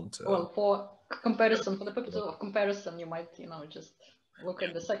you don't. Well, for comparison, for the purpose of comparison, you might, just look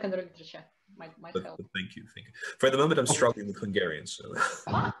at the secondary literature. Might help. But thank you. For the moment, I'm struggling with Hungarian, so.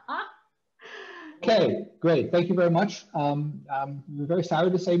 Okay, great. Thank you very much. We're very sorry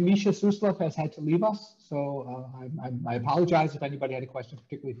to say Misha Suslov has had to leave us, so I apologize if anybody had a question,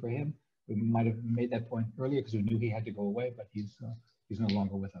 particularly for him. We might have made that point earlier because we knew he had to go away, but he's no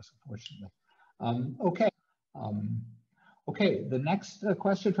longer with us, unfortunately. Okay, the next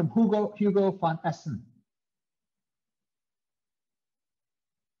question from Hugo van Essen.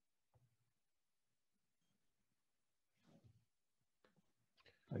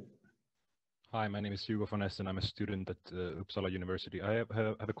 Hi, my name is Hugo van Essen. I'm a student at Uppsala University. I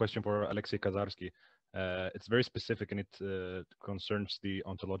have a question for Alexei Kazarski. It's very specific, and it concerns the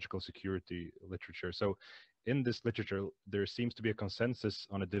ontological security literature. So in this literature, there seems to be a consensus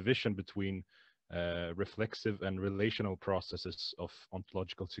on a division between reflexive and relational processes of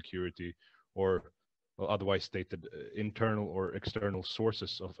ontological security, or, well, otherwise stated, internal or external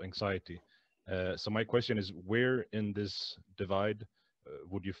sources of anxiety. So my question is, where in this divide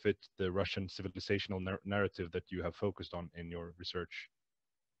would you fit the Russian civilizational narrative that you have focused on in your research?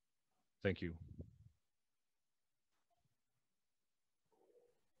 Thank you.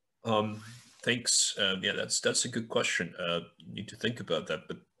 Thanks. Yeah, that's a good question. You need to think about that.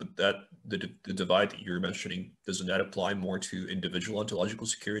 But the divide that you're mentioning, doesn't that apply more to individual ontological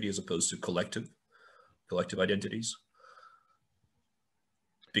security as opposed to collective identities?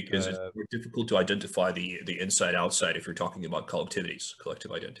 Because it's more difficult to identify the inside outside if you're talking about collectivities,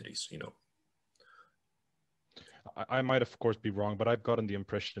 collective identities. I might of course be wrong, but I've gotten the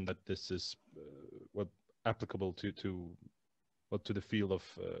impression that this is applicable to the field of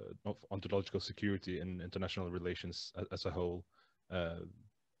ontological security in international relations as a whole.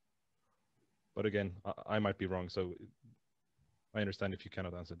 But again, I might be wrong, so I understand if you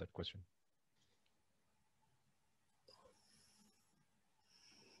cannot answer that question.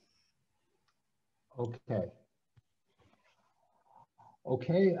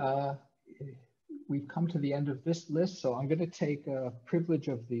 Okay, we've come to the end of this list, so I'm going to take privilege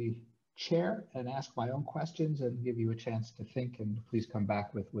of the chair and ask my own questions and give you a chance to think, and please come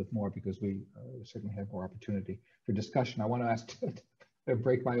back with more, because we certainly have more opportunity for discussion. I want to ask to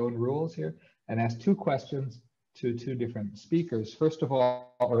break my own rules here and ask two questions to two different speakers. First of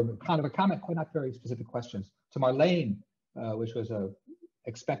all, or kind of a comment, quite not very specific questions, to Marlene, which was a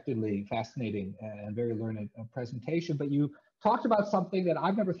expectedly fascinating and very learned presentation, but you talked about something that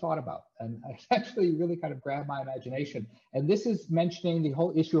I've never thought about, and it's actually really kind of grabbed my imagination. And this is mentioning the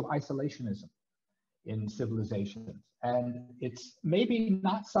whole issue of isolationism in civilizations. And it's maybe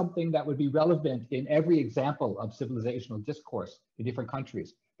not something that would be relevant in every example of civilizational discourse in different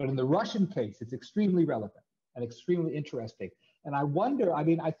countries, but in the Russian case, it's extremely relevant and extremely interesting. And I wonder, I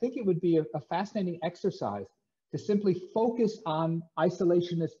mean, I think it would be a fascinating exercise to simply focus on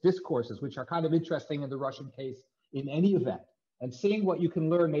isolationist discourses, which are kind of interesting in the Russian case in any event, and seeing what you can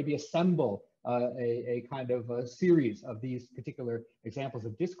learn, maybe assemble a kind of a series of these particular examples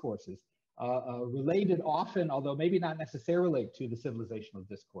of discourses related often, although maybe not necessarily to the civilizational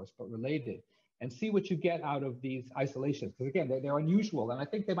discourse, but related, and see what you get out of these isolations. Because again, they're unusual, and I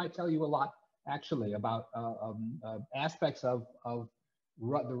think they might tell you a lot actually about aspects of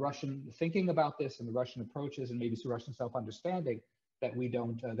the Russian thinking about this and the Russian approaches and maybe some Russian self-understanding that we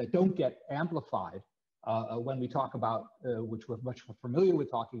don't get amplified when we talk about, which we're much more familiar with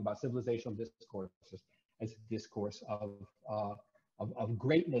talking about civilizational discourses as a discourse of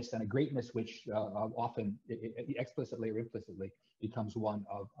greatness, and a greatness which often explicitly or implicitly becomes one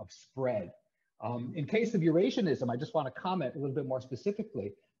of spread. In case of Eurasianism, I just want to comment a little bit more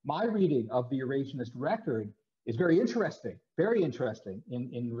specifically. My reading of the Eurasianist record is very interesting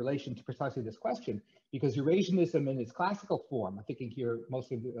in relation to precisely this question, because Eurasianism in its classical form, I'm thinking here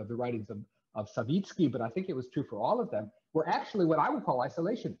mostly of the writings of Savitsky, but I think it was true for all of them, were actually what I would call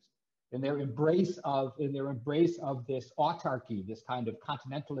isolationists in their embrace of this autarky, this kind of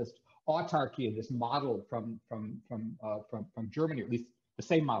continentalist autarky, of this model from Germany, or at least the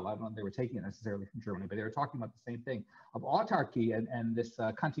same model. I don't know if they were taking it necessarily from Germany, but they were talking about the same thing of autarky, and this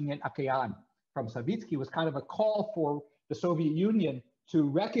Kontinent Okean from Savitsky was kind of a call for the Soviet Union to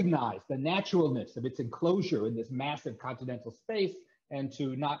recognize the naturalness of its enclosure in this massive continental space, and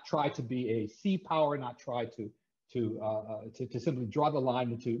to not try to be a sea power, not try to simply draw the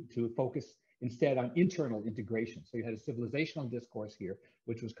line, and to focus instead on internal integration. So you had a civilizational discourse here,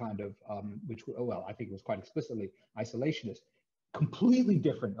 which was kind of, well, I think it was quite explicitly isolationist. Completely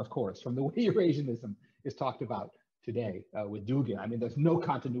different, of course, from the way Eurasianism is talked about today with Dugin. I mean, there's no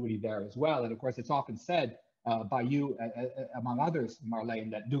continuity there as well. And of course, it's often said by you, among others,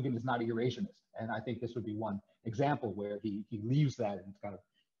 Marlene, that Dugin is not a Eurasianist. And I think this would be one example where he leaves that and kind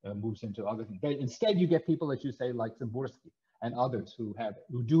of moves into other things. But instead, you get people, as you say, like Zimborski and others who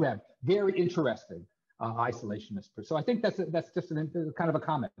do have very interesting isolationist. So I think that's just kind of a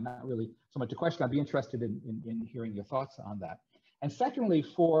comment, not really so much a question. I'd be interested in hearing your thoughts on that. And secondly,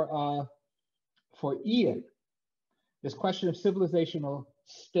 for Ian, this question of civilizational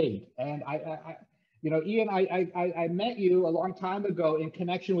state. And Ian, I met you a long time ago in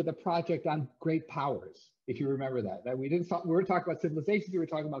connection with a project on great powers, if you remember that. We were talking about civilizations, we were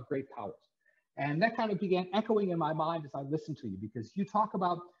talking about great powers. And that kind of began echoing in my mind as I listened to you, because you talk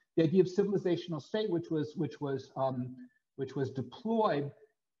about the idea of civilizational state, which was deployed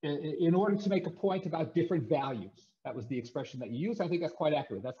in order to make a point about different values. That was the expression that you used. I think that's quite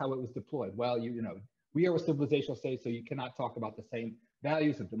accurate. That's how it was deployed. Well, we are a civilizational state, so you cannot talk about the same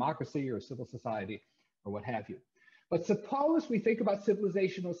values of democracy or civil society or what have you. But suppose we think about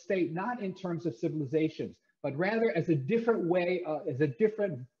civilizational state not in terms of civilizations, but rather as a different way, as a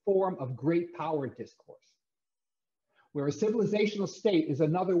different form of great power discourse, where a civilizational state is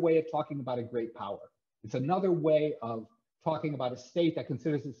another way of talking about a great power. It's another way of talking about a state that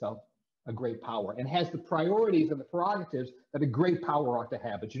considers itself a great power and has the priorities and the prerogatives that a great power ought to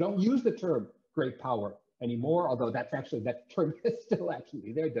have. But you don't use the term great power anymore, although that term is still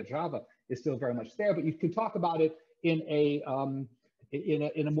actually there. Держава is still very much there, but you can talk about it in a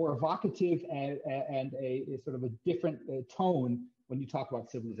more evocative and a sort of a different tone when you talk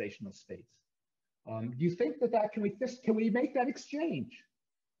about civilizational states. Do you think that can we make that exchange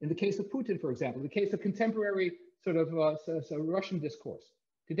in the case of Putin, for example, in the case of contemporary sort of Russian discourse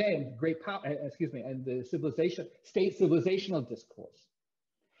today, and and the state civilizational discourse?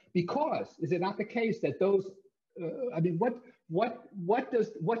 Because is it not the case that those? What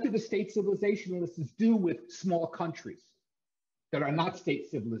do the state civilizationalists do with small countries that are not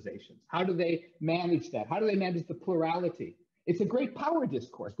state civilizations? How do they manage that? How do they manage the plurality? It's a great power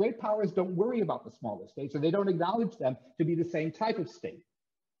discourse. Great powers don't worry about the smaller states, or they don't acknowledge them to be the same type of state.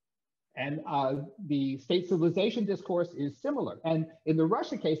 And the state civilization discourse is similar. And in the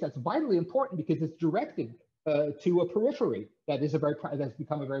Russia case, that's vitally important because it's directed to a periphery that's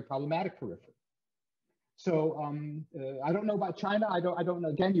become a very problematic periphery. So I don't know about China. I don't know.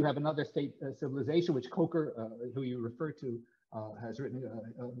 Again, you have another state civilization, which Coker, who you refer to, has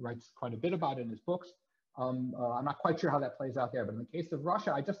writes quite a bit about in his books. I'm not quite sure how that plays out there, but in the case of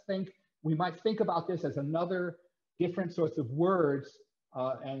Russia, I just think we might think about this as another different sorts of words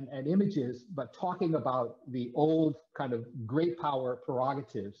and images, but talking about the old kind of great power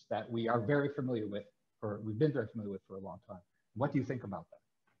prerogatives that we are very familiar with, or we've been very familiar with for a long time. What do you think about that?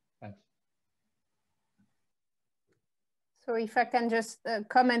 Thanks. So if I can just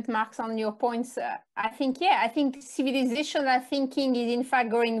comment, Marx, on your points, I think civilizational thinking is in fact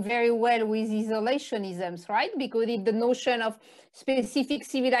going very well with isolationisms, right? Because it's the notion of specific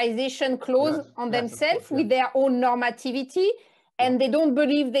civilization closed on themselves with their own normativity, and they don't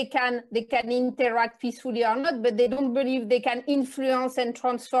believe they can interact peacefully or not, but they don't believe they can influence and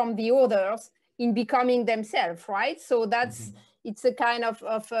transform the others in becoming themselves, right? So that's, it's a kind of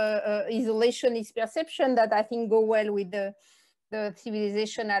isolationist perception that I think go well with the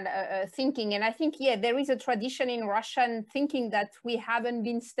civilizational thinking. And I think, yeah, there is a tradition in Russian thinking that we haven't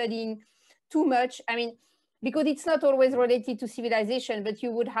been studying too much. I mean, because it's not always related to civilization, but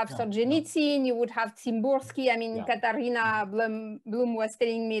you would have Solzhenitsyn, you would have Szymborski. I mean, Katarina Blum was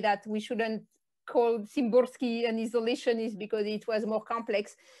telling me that we shouldn't call Szymborski an isolationist because it was more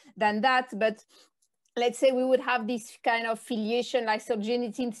complex than that. But let's say we would have this kind of filiation like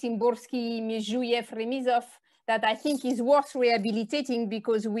Solzhenitsyn, Szymborski, Mezhuyev, Remizov, that I think is worth rehabilitating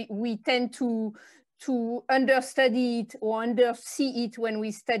because we tend to understudy it or undersee it when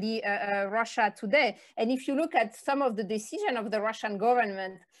we study Russia today. And if you look at some of the decision of the Russian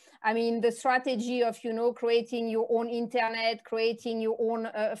government, I mean, the strategy of, you know, creating your own internet, creating your own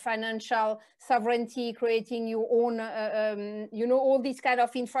financial sovereignty, creating your own, you know, all this kind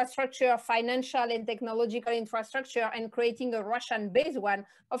of infrastructure, financial and technological infrastructure, and creating a Russian-based one.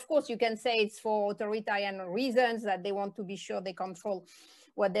 Of course, you can say it's for authoritarian reasons, that they want to be sure they control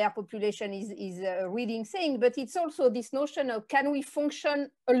what their population is reading, saying, but it's also this notion of, can we function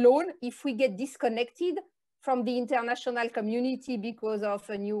alone if we get disconnected from the international community because of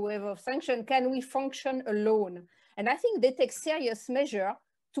a new wave of sanction? Can we function alone? And I think they take serious measure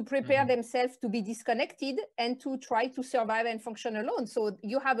to prepare themselves to be disconnected and to try to survive and function alone. So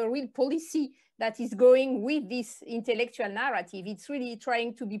you have a real policy that is going with this intellectual narrative. It's really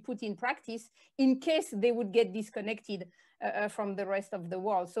trying to be put in practice in case they would get disconnected from the rest of the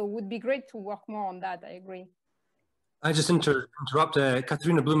world. So it would be great to work more on that, I agree. I just interrupt.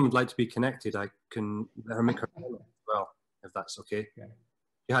 Katarina Blum would like to be connected. I can let her make her comment as well, if that's okay. Yeah.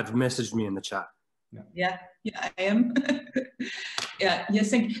 You had messaged me in the chat. Yeah, I am.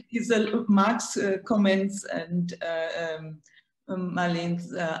 Yes, thank you. Mark's comments and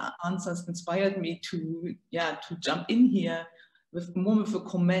Marlene's answers inspired me to jump in here with more of a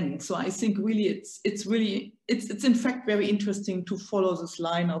comment. So I think really it's in fact very interesting to follow this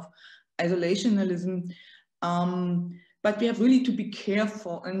line of isolationism. But we have really to be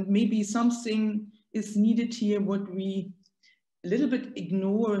careful, and maybe something is needed here what we a little bit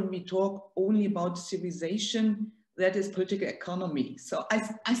ignore when we talk only about civilization, that is political economy. So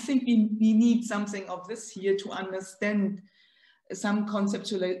I think we need something of this here to understand some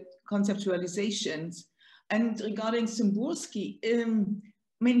conceptualizations. And regarding Szymborski, I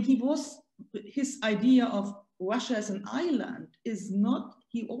mean, his idea of Russia as an island is not,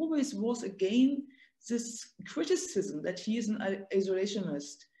 he always was again this criticism that he is an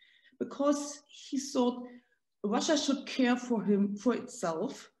isolationist, because he thought Russia should care for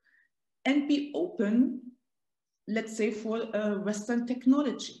itself and be open, let's say, for Western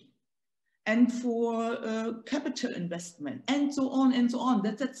technology and for capital investment and so on and so on.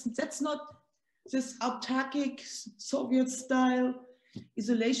 That's not this autarkic Soviet-style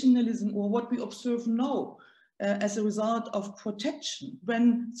isolationism or what we observe now as a result of protection.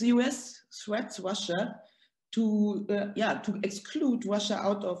 When the US threats Russia to exclude Russia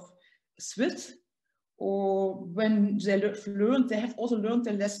out of SWIFT, or when they have also learned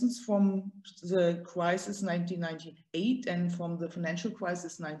their lessons from the crisis 1998 and from the financial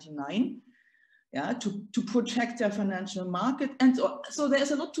crisis 99, to protect their financial market. And so there's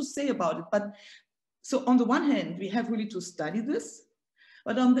a lot to say about it. But so on the one hand, we have really to study this,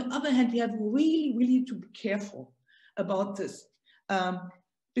 but on the other hand, we have really to be careful about this.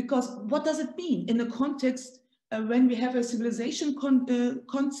 Because what does it mean in the context when we have a civilization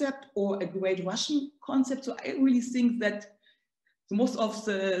concept or a Great Russian concept? So I really think that most of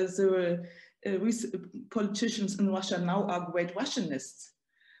the politicians in Russia now are Great Russianists.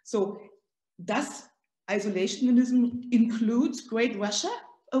 So does isolationism include Great Russia?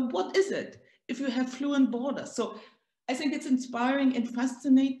 What is it if you have fluent borders? So I think it's inspiring and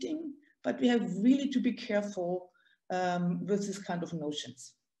fascinating, but we have really to be careful with this kind of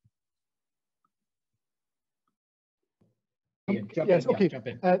notions. Yes, okay.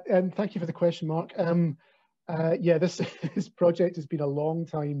 And thank you for the question, Mark. Yeah, this project has been a long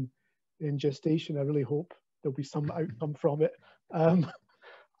time in gestation. I really hope there'll be some outcome from it.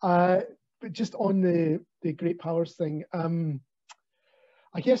 But just on the great powers thing,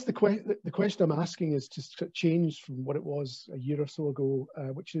 I guess the question I'm asking is to change from what it was a year or so ago,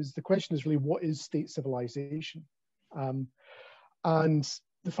 which is, the question is really, what is state civilization? And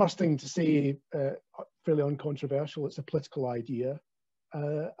the first thing to say, fairly uncontroversial, it's a political idea,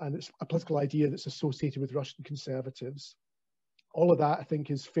 and it's a political idea that's associated with Russian conservatives. All of that, I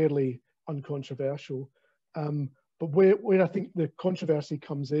think, is fairly uncontroversial. But where I think the controversy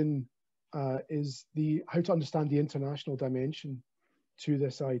comes in is how to understand the international dimension to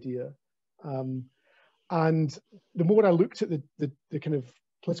this idea. And the more I looked at the kind of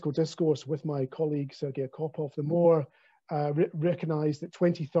political discourse with my colleague Sergei Kopov, the more recognized that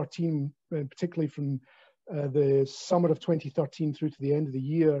 2013, particularly from the summer of 2013 through to the end of the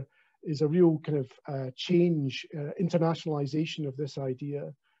year, is a real kind of change, internationalization of this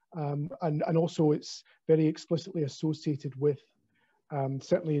idea. And also it's very explicitly associated with,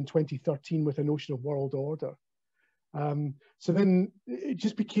 certainly in 2013, with a notion of world order. So then it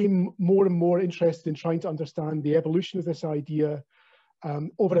just became more and more interested in trying to understand the evolution of this idea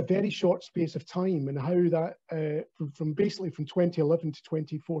over a very short space of time, and how that, from basically from 2011 to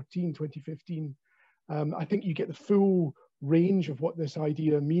 2014, 2015, I think you get the full range of what this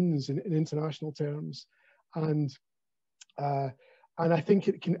idea means in international terms. And I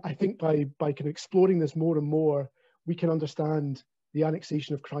think by kind of exploring this more and more, we can understand the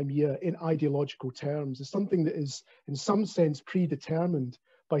annexation of Crimea in ideological terms as something that is in some sense predetermined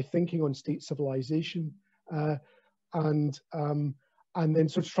by thinking on state civilization, and then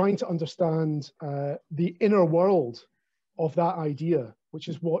sort of trying to understand the inner world of that idea, which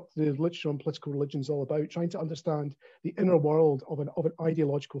is what the literature on political religion is all about, trying to understand the inner world of an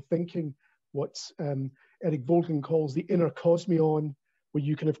ideological thinking, what Eric Voegelin calls the inner cosmion, where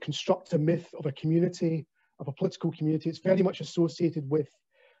you kind of construct a myth of a community, of a political community. It's very much associated with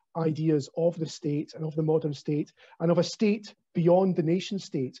ideas of the state and of the modern state, and of a state beyond the nation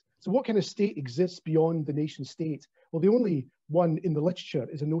state. So what kind of state exists beyond the nation state? Well, the only one in the literature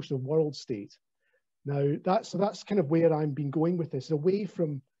is a notion of world state. Now, that's kind of where I've been going with this, away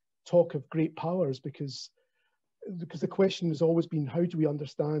from talk of great powers, because the question has always been, how do we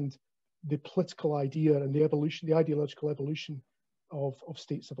understand the political idea and the evolution, the ideological evolution of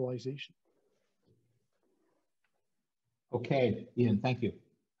state civilization? Okay, Ian, thank you.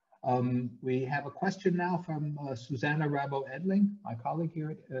 We have a question now from Susanna Rabo-Edling, my colleague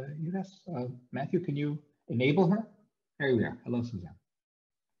here at IRES. Matthew, can you enable her? There we are. Hello, Susanna.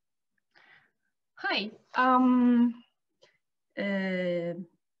 Hi.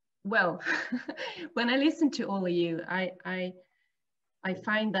 Well, when I listen to all of you, I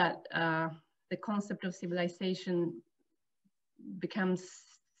find that the concept of civilization becomes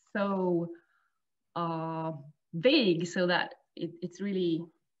so vague, so that it's really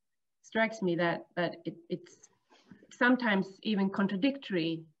strikes me that it's sometimes even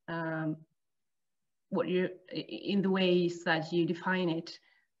contradictory what you in the ways that you define it.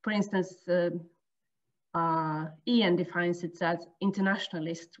 For instance, Ian defines it as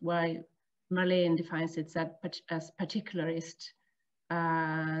internationalist, while Marlene defines it as particularist,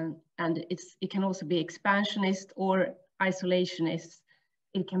 and it can also be expansionist or isolationist.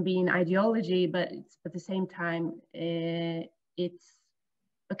 It can be an ideology, but it's, at the same time, it's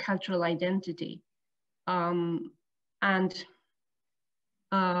a cultural identity. Well,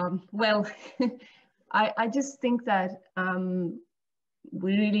 I just think that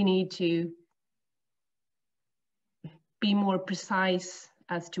we really need to be more precise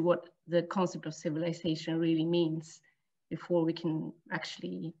as to what the concept of civilization really means before we can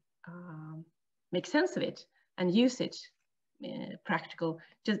actually make sense of it and use it practical.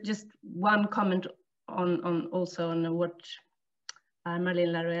 Just one comment on also on what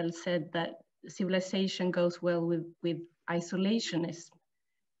Marlene Laruelle said, that civilization goes well with isolationism.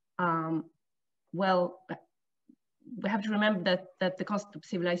 Well, we have to remember that the concept of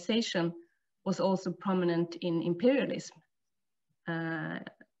civilization was also prominent in imperialism.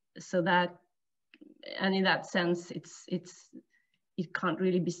 So that, and in that sense, it can't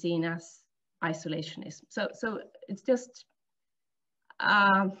really be seen as isolationism. So it's just,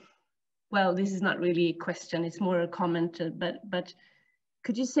 well, this is not really a question, it's more a comment, but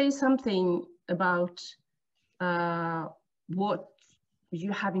could you say something about what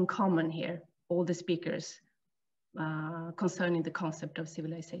you have in common here, all the speakers, concerning the concept of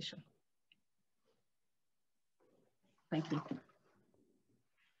civilization? Thank you.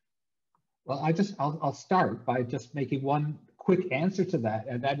 Well, I'll start by just making one quick answer to that,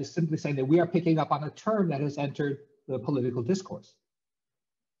 and that is simply saying that we are picking up on a term that has entered the political discourse.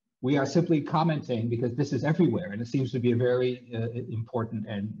 We are simply commenting because this is everywhere, and it seems to be a very important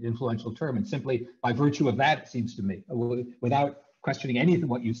and influential term. And simply by virtue of that, it seems to me, without questioning anything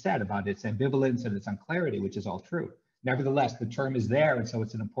what you said about its ambivalence and its unclarity, which is all true. Nevertheless, the term is there, and so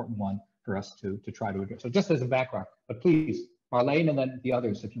it's an important one for us to try to address. So just as a background, but please, Marlene, and then the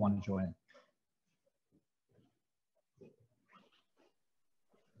others, if you want to join in.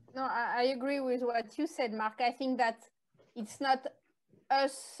 No, I agree with what you said, Mark. I think that it's not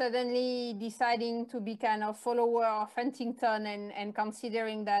us suddenly deciding to be kind of follower of Huntington and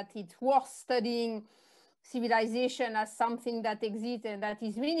considering that it's worth studying civilization as something that exists and that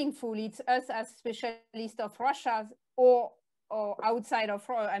is meaningful. It's us as specialists of Russia or outside of,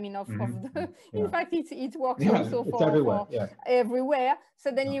 I mean, of the, in fact, it works also for everywhere.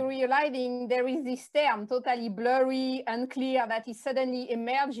 Suddenly realizing there is this term, totally blurry, unclear, that is suddenly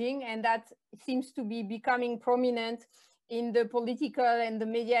emerging and that seems to be becoming prominent in the political and the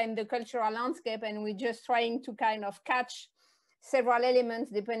media and the cultural landscape. And we're just trying to kind of catch several elements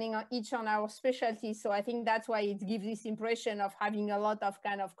depending on each on our specialty. So I think that's why it gives this impression of having a lot of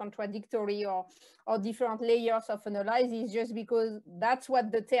kind of contradictory or different layers of analysis, just because that's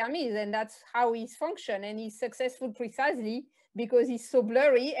what the term is and that's how it's function. And it's successful precisely because it's so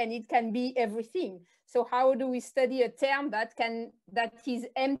blurry and it can be everything. So how do we study a term that is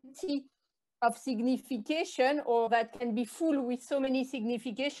empty of signification, or that can be full with so many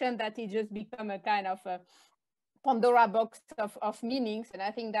signification that it just become a kind of a Pandora box of meanings? And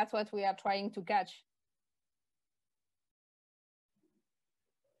I think that's what we are trying to catch.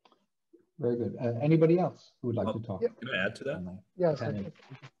 Very good. Anybody else who would like to talk? Can I add to that? Yes.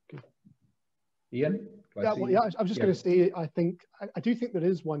 Ian? Yeah, well, yeah, I was just going to say, I do think there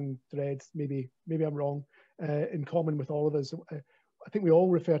is one thread, maybe I'm wrong, in common with all of us. I think we all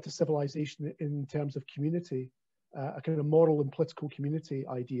refer to civilization in terms of community, a kind of moral and political community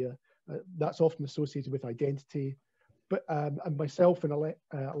idea. That's often associated with identity. But and myself and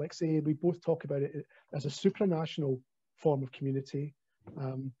Alexei, we both talk about it as a supranational form of community.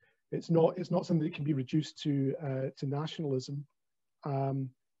 It's not something that can be reduced to nationalism,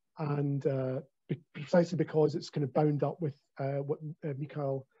 precisely because it's kind of bound up with what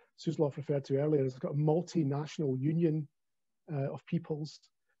Mikhail Suslov referred to earlier. It's got a multinational union of peoples,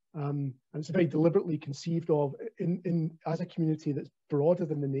 and it's very deliberately conceived of as a community that's broader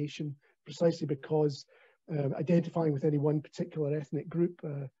than the nation, precisely because identifying with any one particular ethnic group,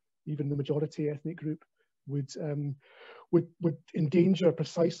 even the majority ethnic group, would endanger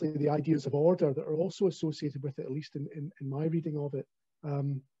precisely the ideas of order that are also associated with it, at least in my reading of it.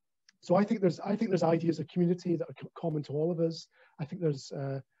 So I think there's ideas of community that are common to all of us. I think there's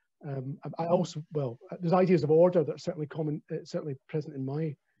there's ideas of order that are certainly common, certainly present in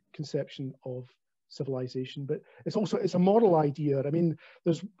my conception of civilization. But it's a moral idea. I mean,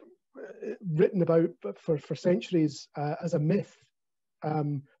 there's written about for centuries as a myth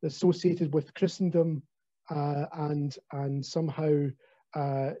associated with Christendom, and somehow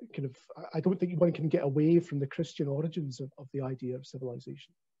kind of, I don't think one can get away from the Christian origins of the idea of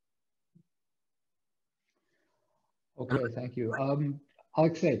civilization. Okay, thank you.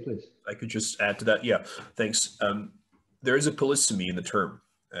 Alexei, please. I could just add to that. Yeah, thanks. There is a polysemy in the term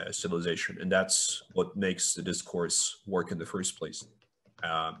civilization, and that's what makes the discourse work in the first place.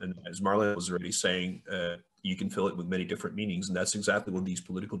 And as Marlon was already saying, you can fill it with many different meanings, and that's exactly what these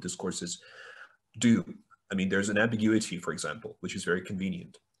political discourses do. I mean, there's an ambiguity, for example, which is very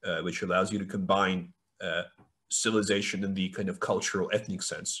convenient, which allows you to combine civilization in the kind of cultural ethnic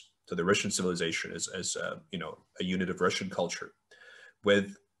sense. So the Russian civilization as you know, a unit of Russian culture,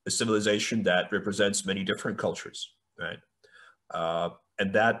 with a civilization that represents many different cultures, right?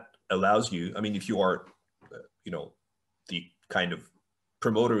 And that allows you, I mean, if you are, you know, the kind of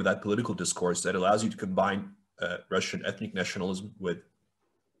promoter of that political discourse, that allows you to combine Russian ethnic nationalism with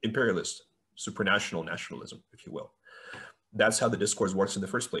imperialist, supranational nationalism, if you will. That's how the discourse works in the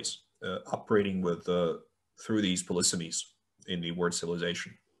first place, operating with through these polysemies in the word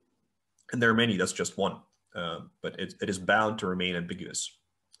civilization. And there are many, that's just one, but it is bound to remain ambiguous.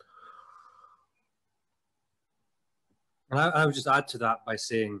 And I would just add to that by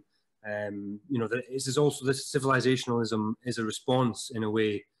saying, you know, that this civilizationalism is a response in a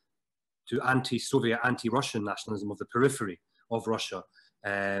way to anti-Soviet, anti-Russian nationalism of the periphery of Russia.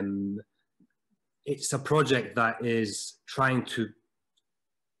 It's a project that is trying to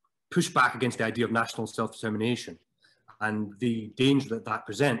push back against the idea of national self-determination and the danger that that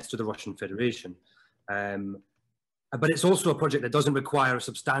presents to the Russian Federation. But it's also a project that doesn't require a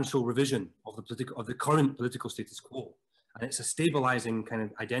substantial revision of the current political status quo. And it's a stabilizing kind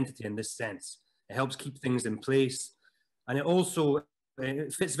of identity in this sense. It helps keep things in place. And it also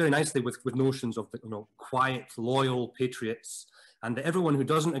it fits very nicely with notions of the, you know, quiet, loyal patriots, and that everyone who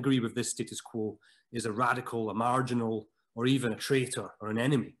doesn't agree with this status quo is a radical, a marginal, or even a traitor or an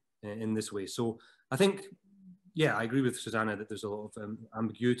enemy in this way. So I think, yeah, I agree with Susanna that there's a lot of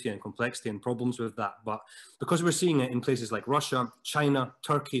ambiguity and complexity and problems with that. But because we're seeing it in places like Russia, China,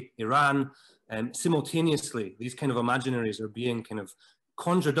 Turkey, Iran, simultaneously, these kind of imaginaries are being kind of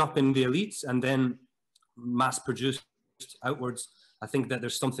conjured up in the elites and then mass produced outwards I think that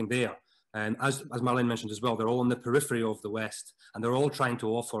there's something there. And as Marlene mentioned as well, they're all on the periphery of the West, and they're all trying to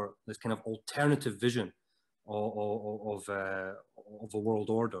offer this kind of alternative vision of a world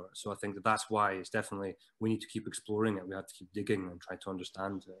order. So I think that that's why it's definitely, we need to keep exploring it. We have to keep digging and try to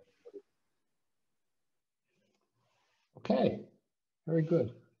understand. Okay, very good.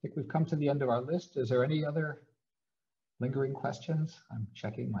 I think we've come to the end of our list. Is there any other lingering questions? I'm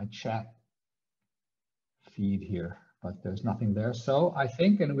checking my chat feed here, but there's nothing there. So I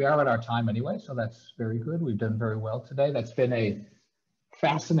think, and we are at our time anyway, so that's very good. We've done very well today. That's been a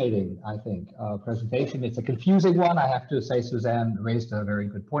fascinating, I think, presentation. It's a confusing one. I have to say, Suzanne raised a very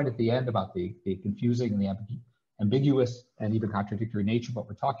good point at the end about the confusing and the ambiguous and even contradictory nature of what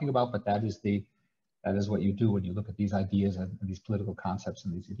we're talking about, but that is what you do when you look at these ideas and these political concepts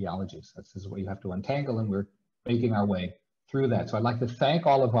and these ideologies. This is what you have to untangle, and we're making our way through that. So I'd like to thank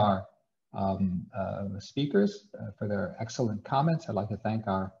all of our speakers for their excellent comments. I'd like to thank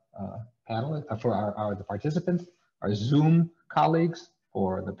our panelists, for the participants, our Zoom colleagues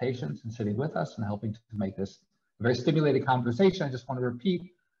for the patience and sitting with us and helping to make this a very stimulating conversation. I just want to repeat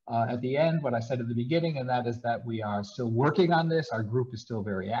at the end what I said at the beginning, and that is that we are still working on this. Our group is still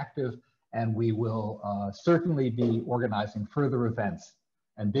very active, and we will certainly be organizing further events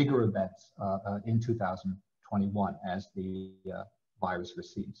and bigger events in 2021 as the virus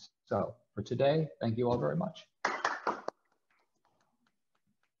recedes. So for today, thank you all very much.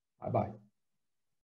 Bye-bye.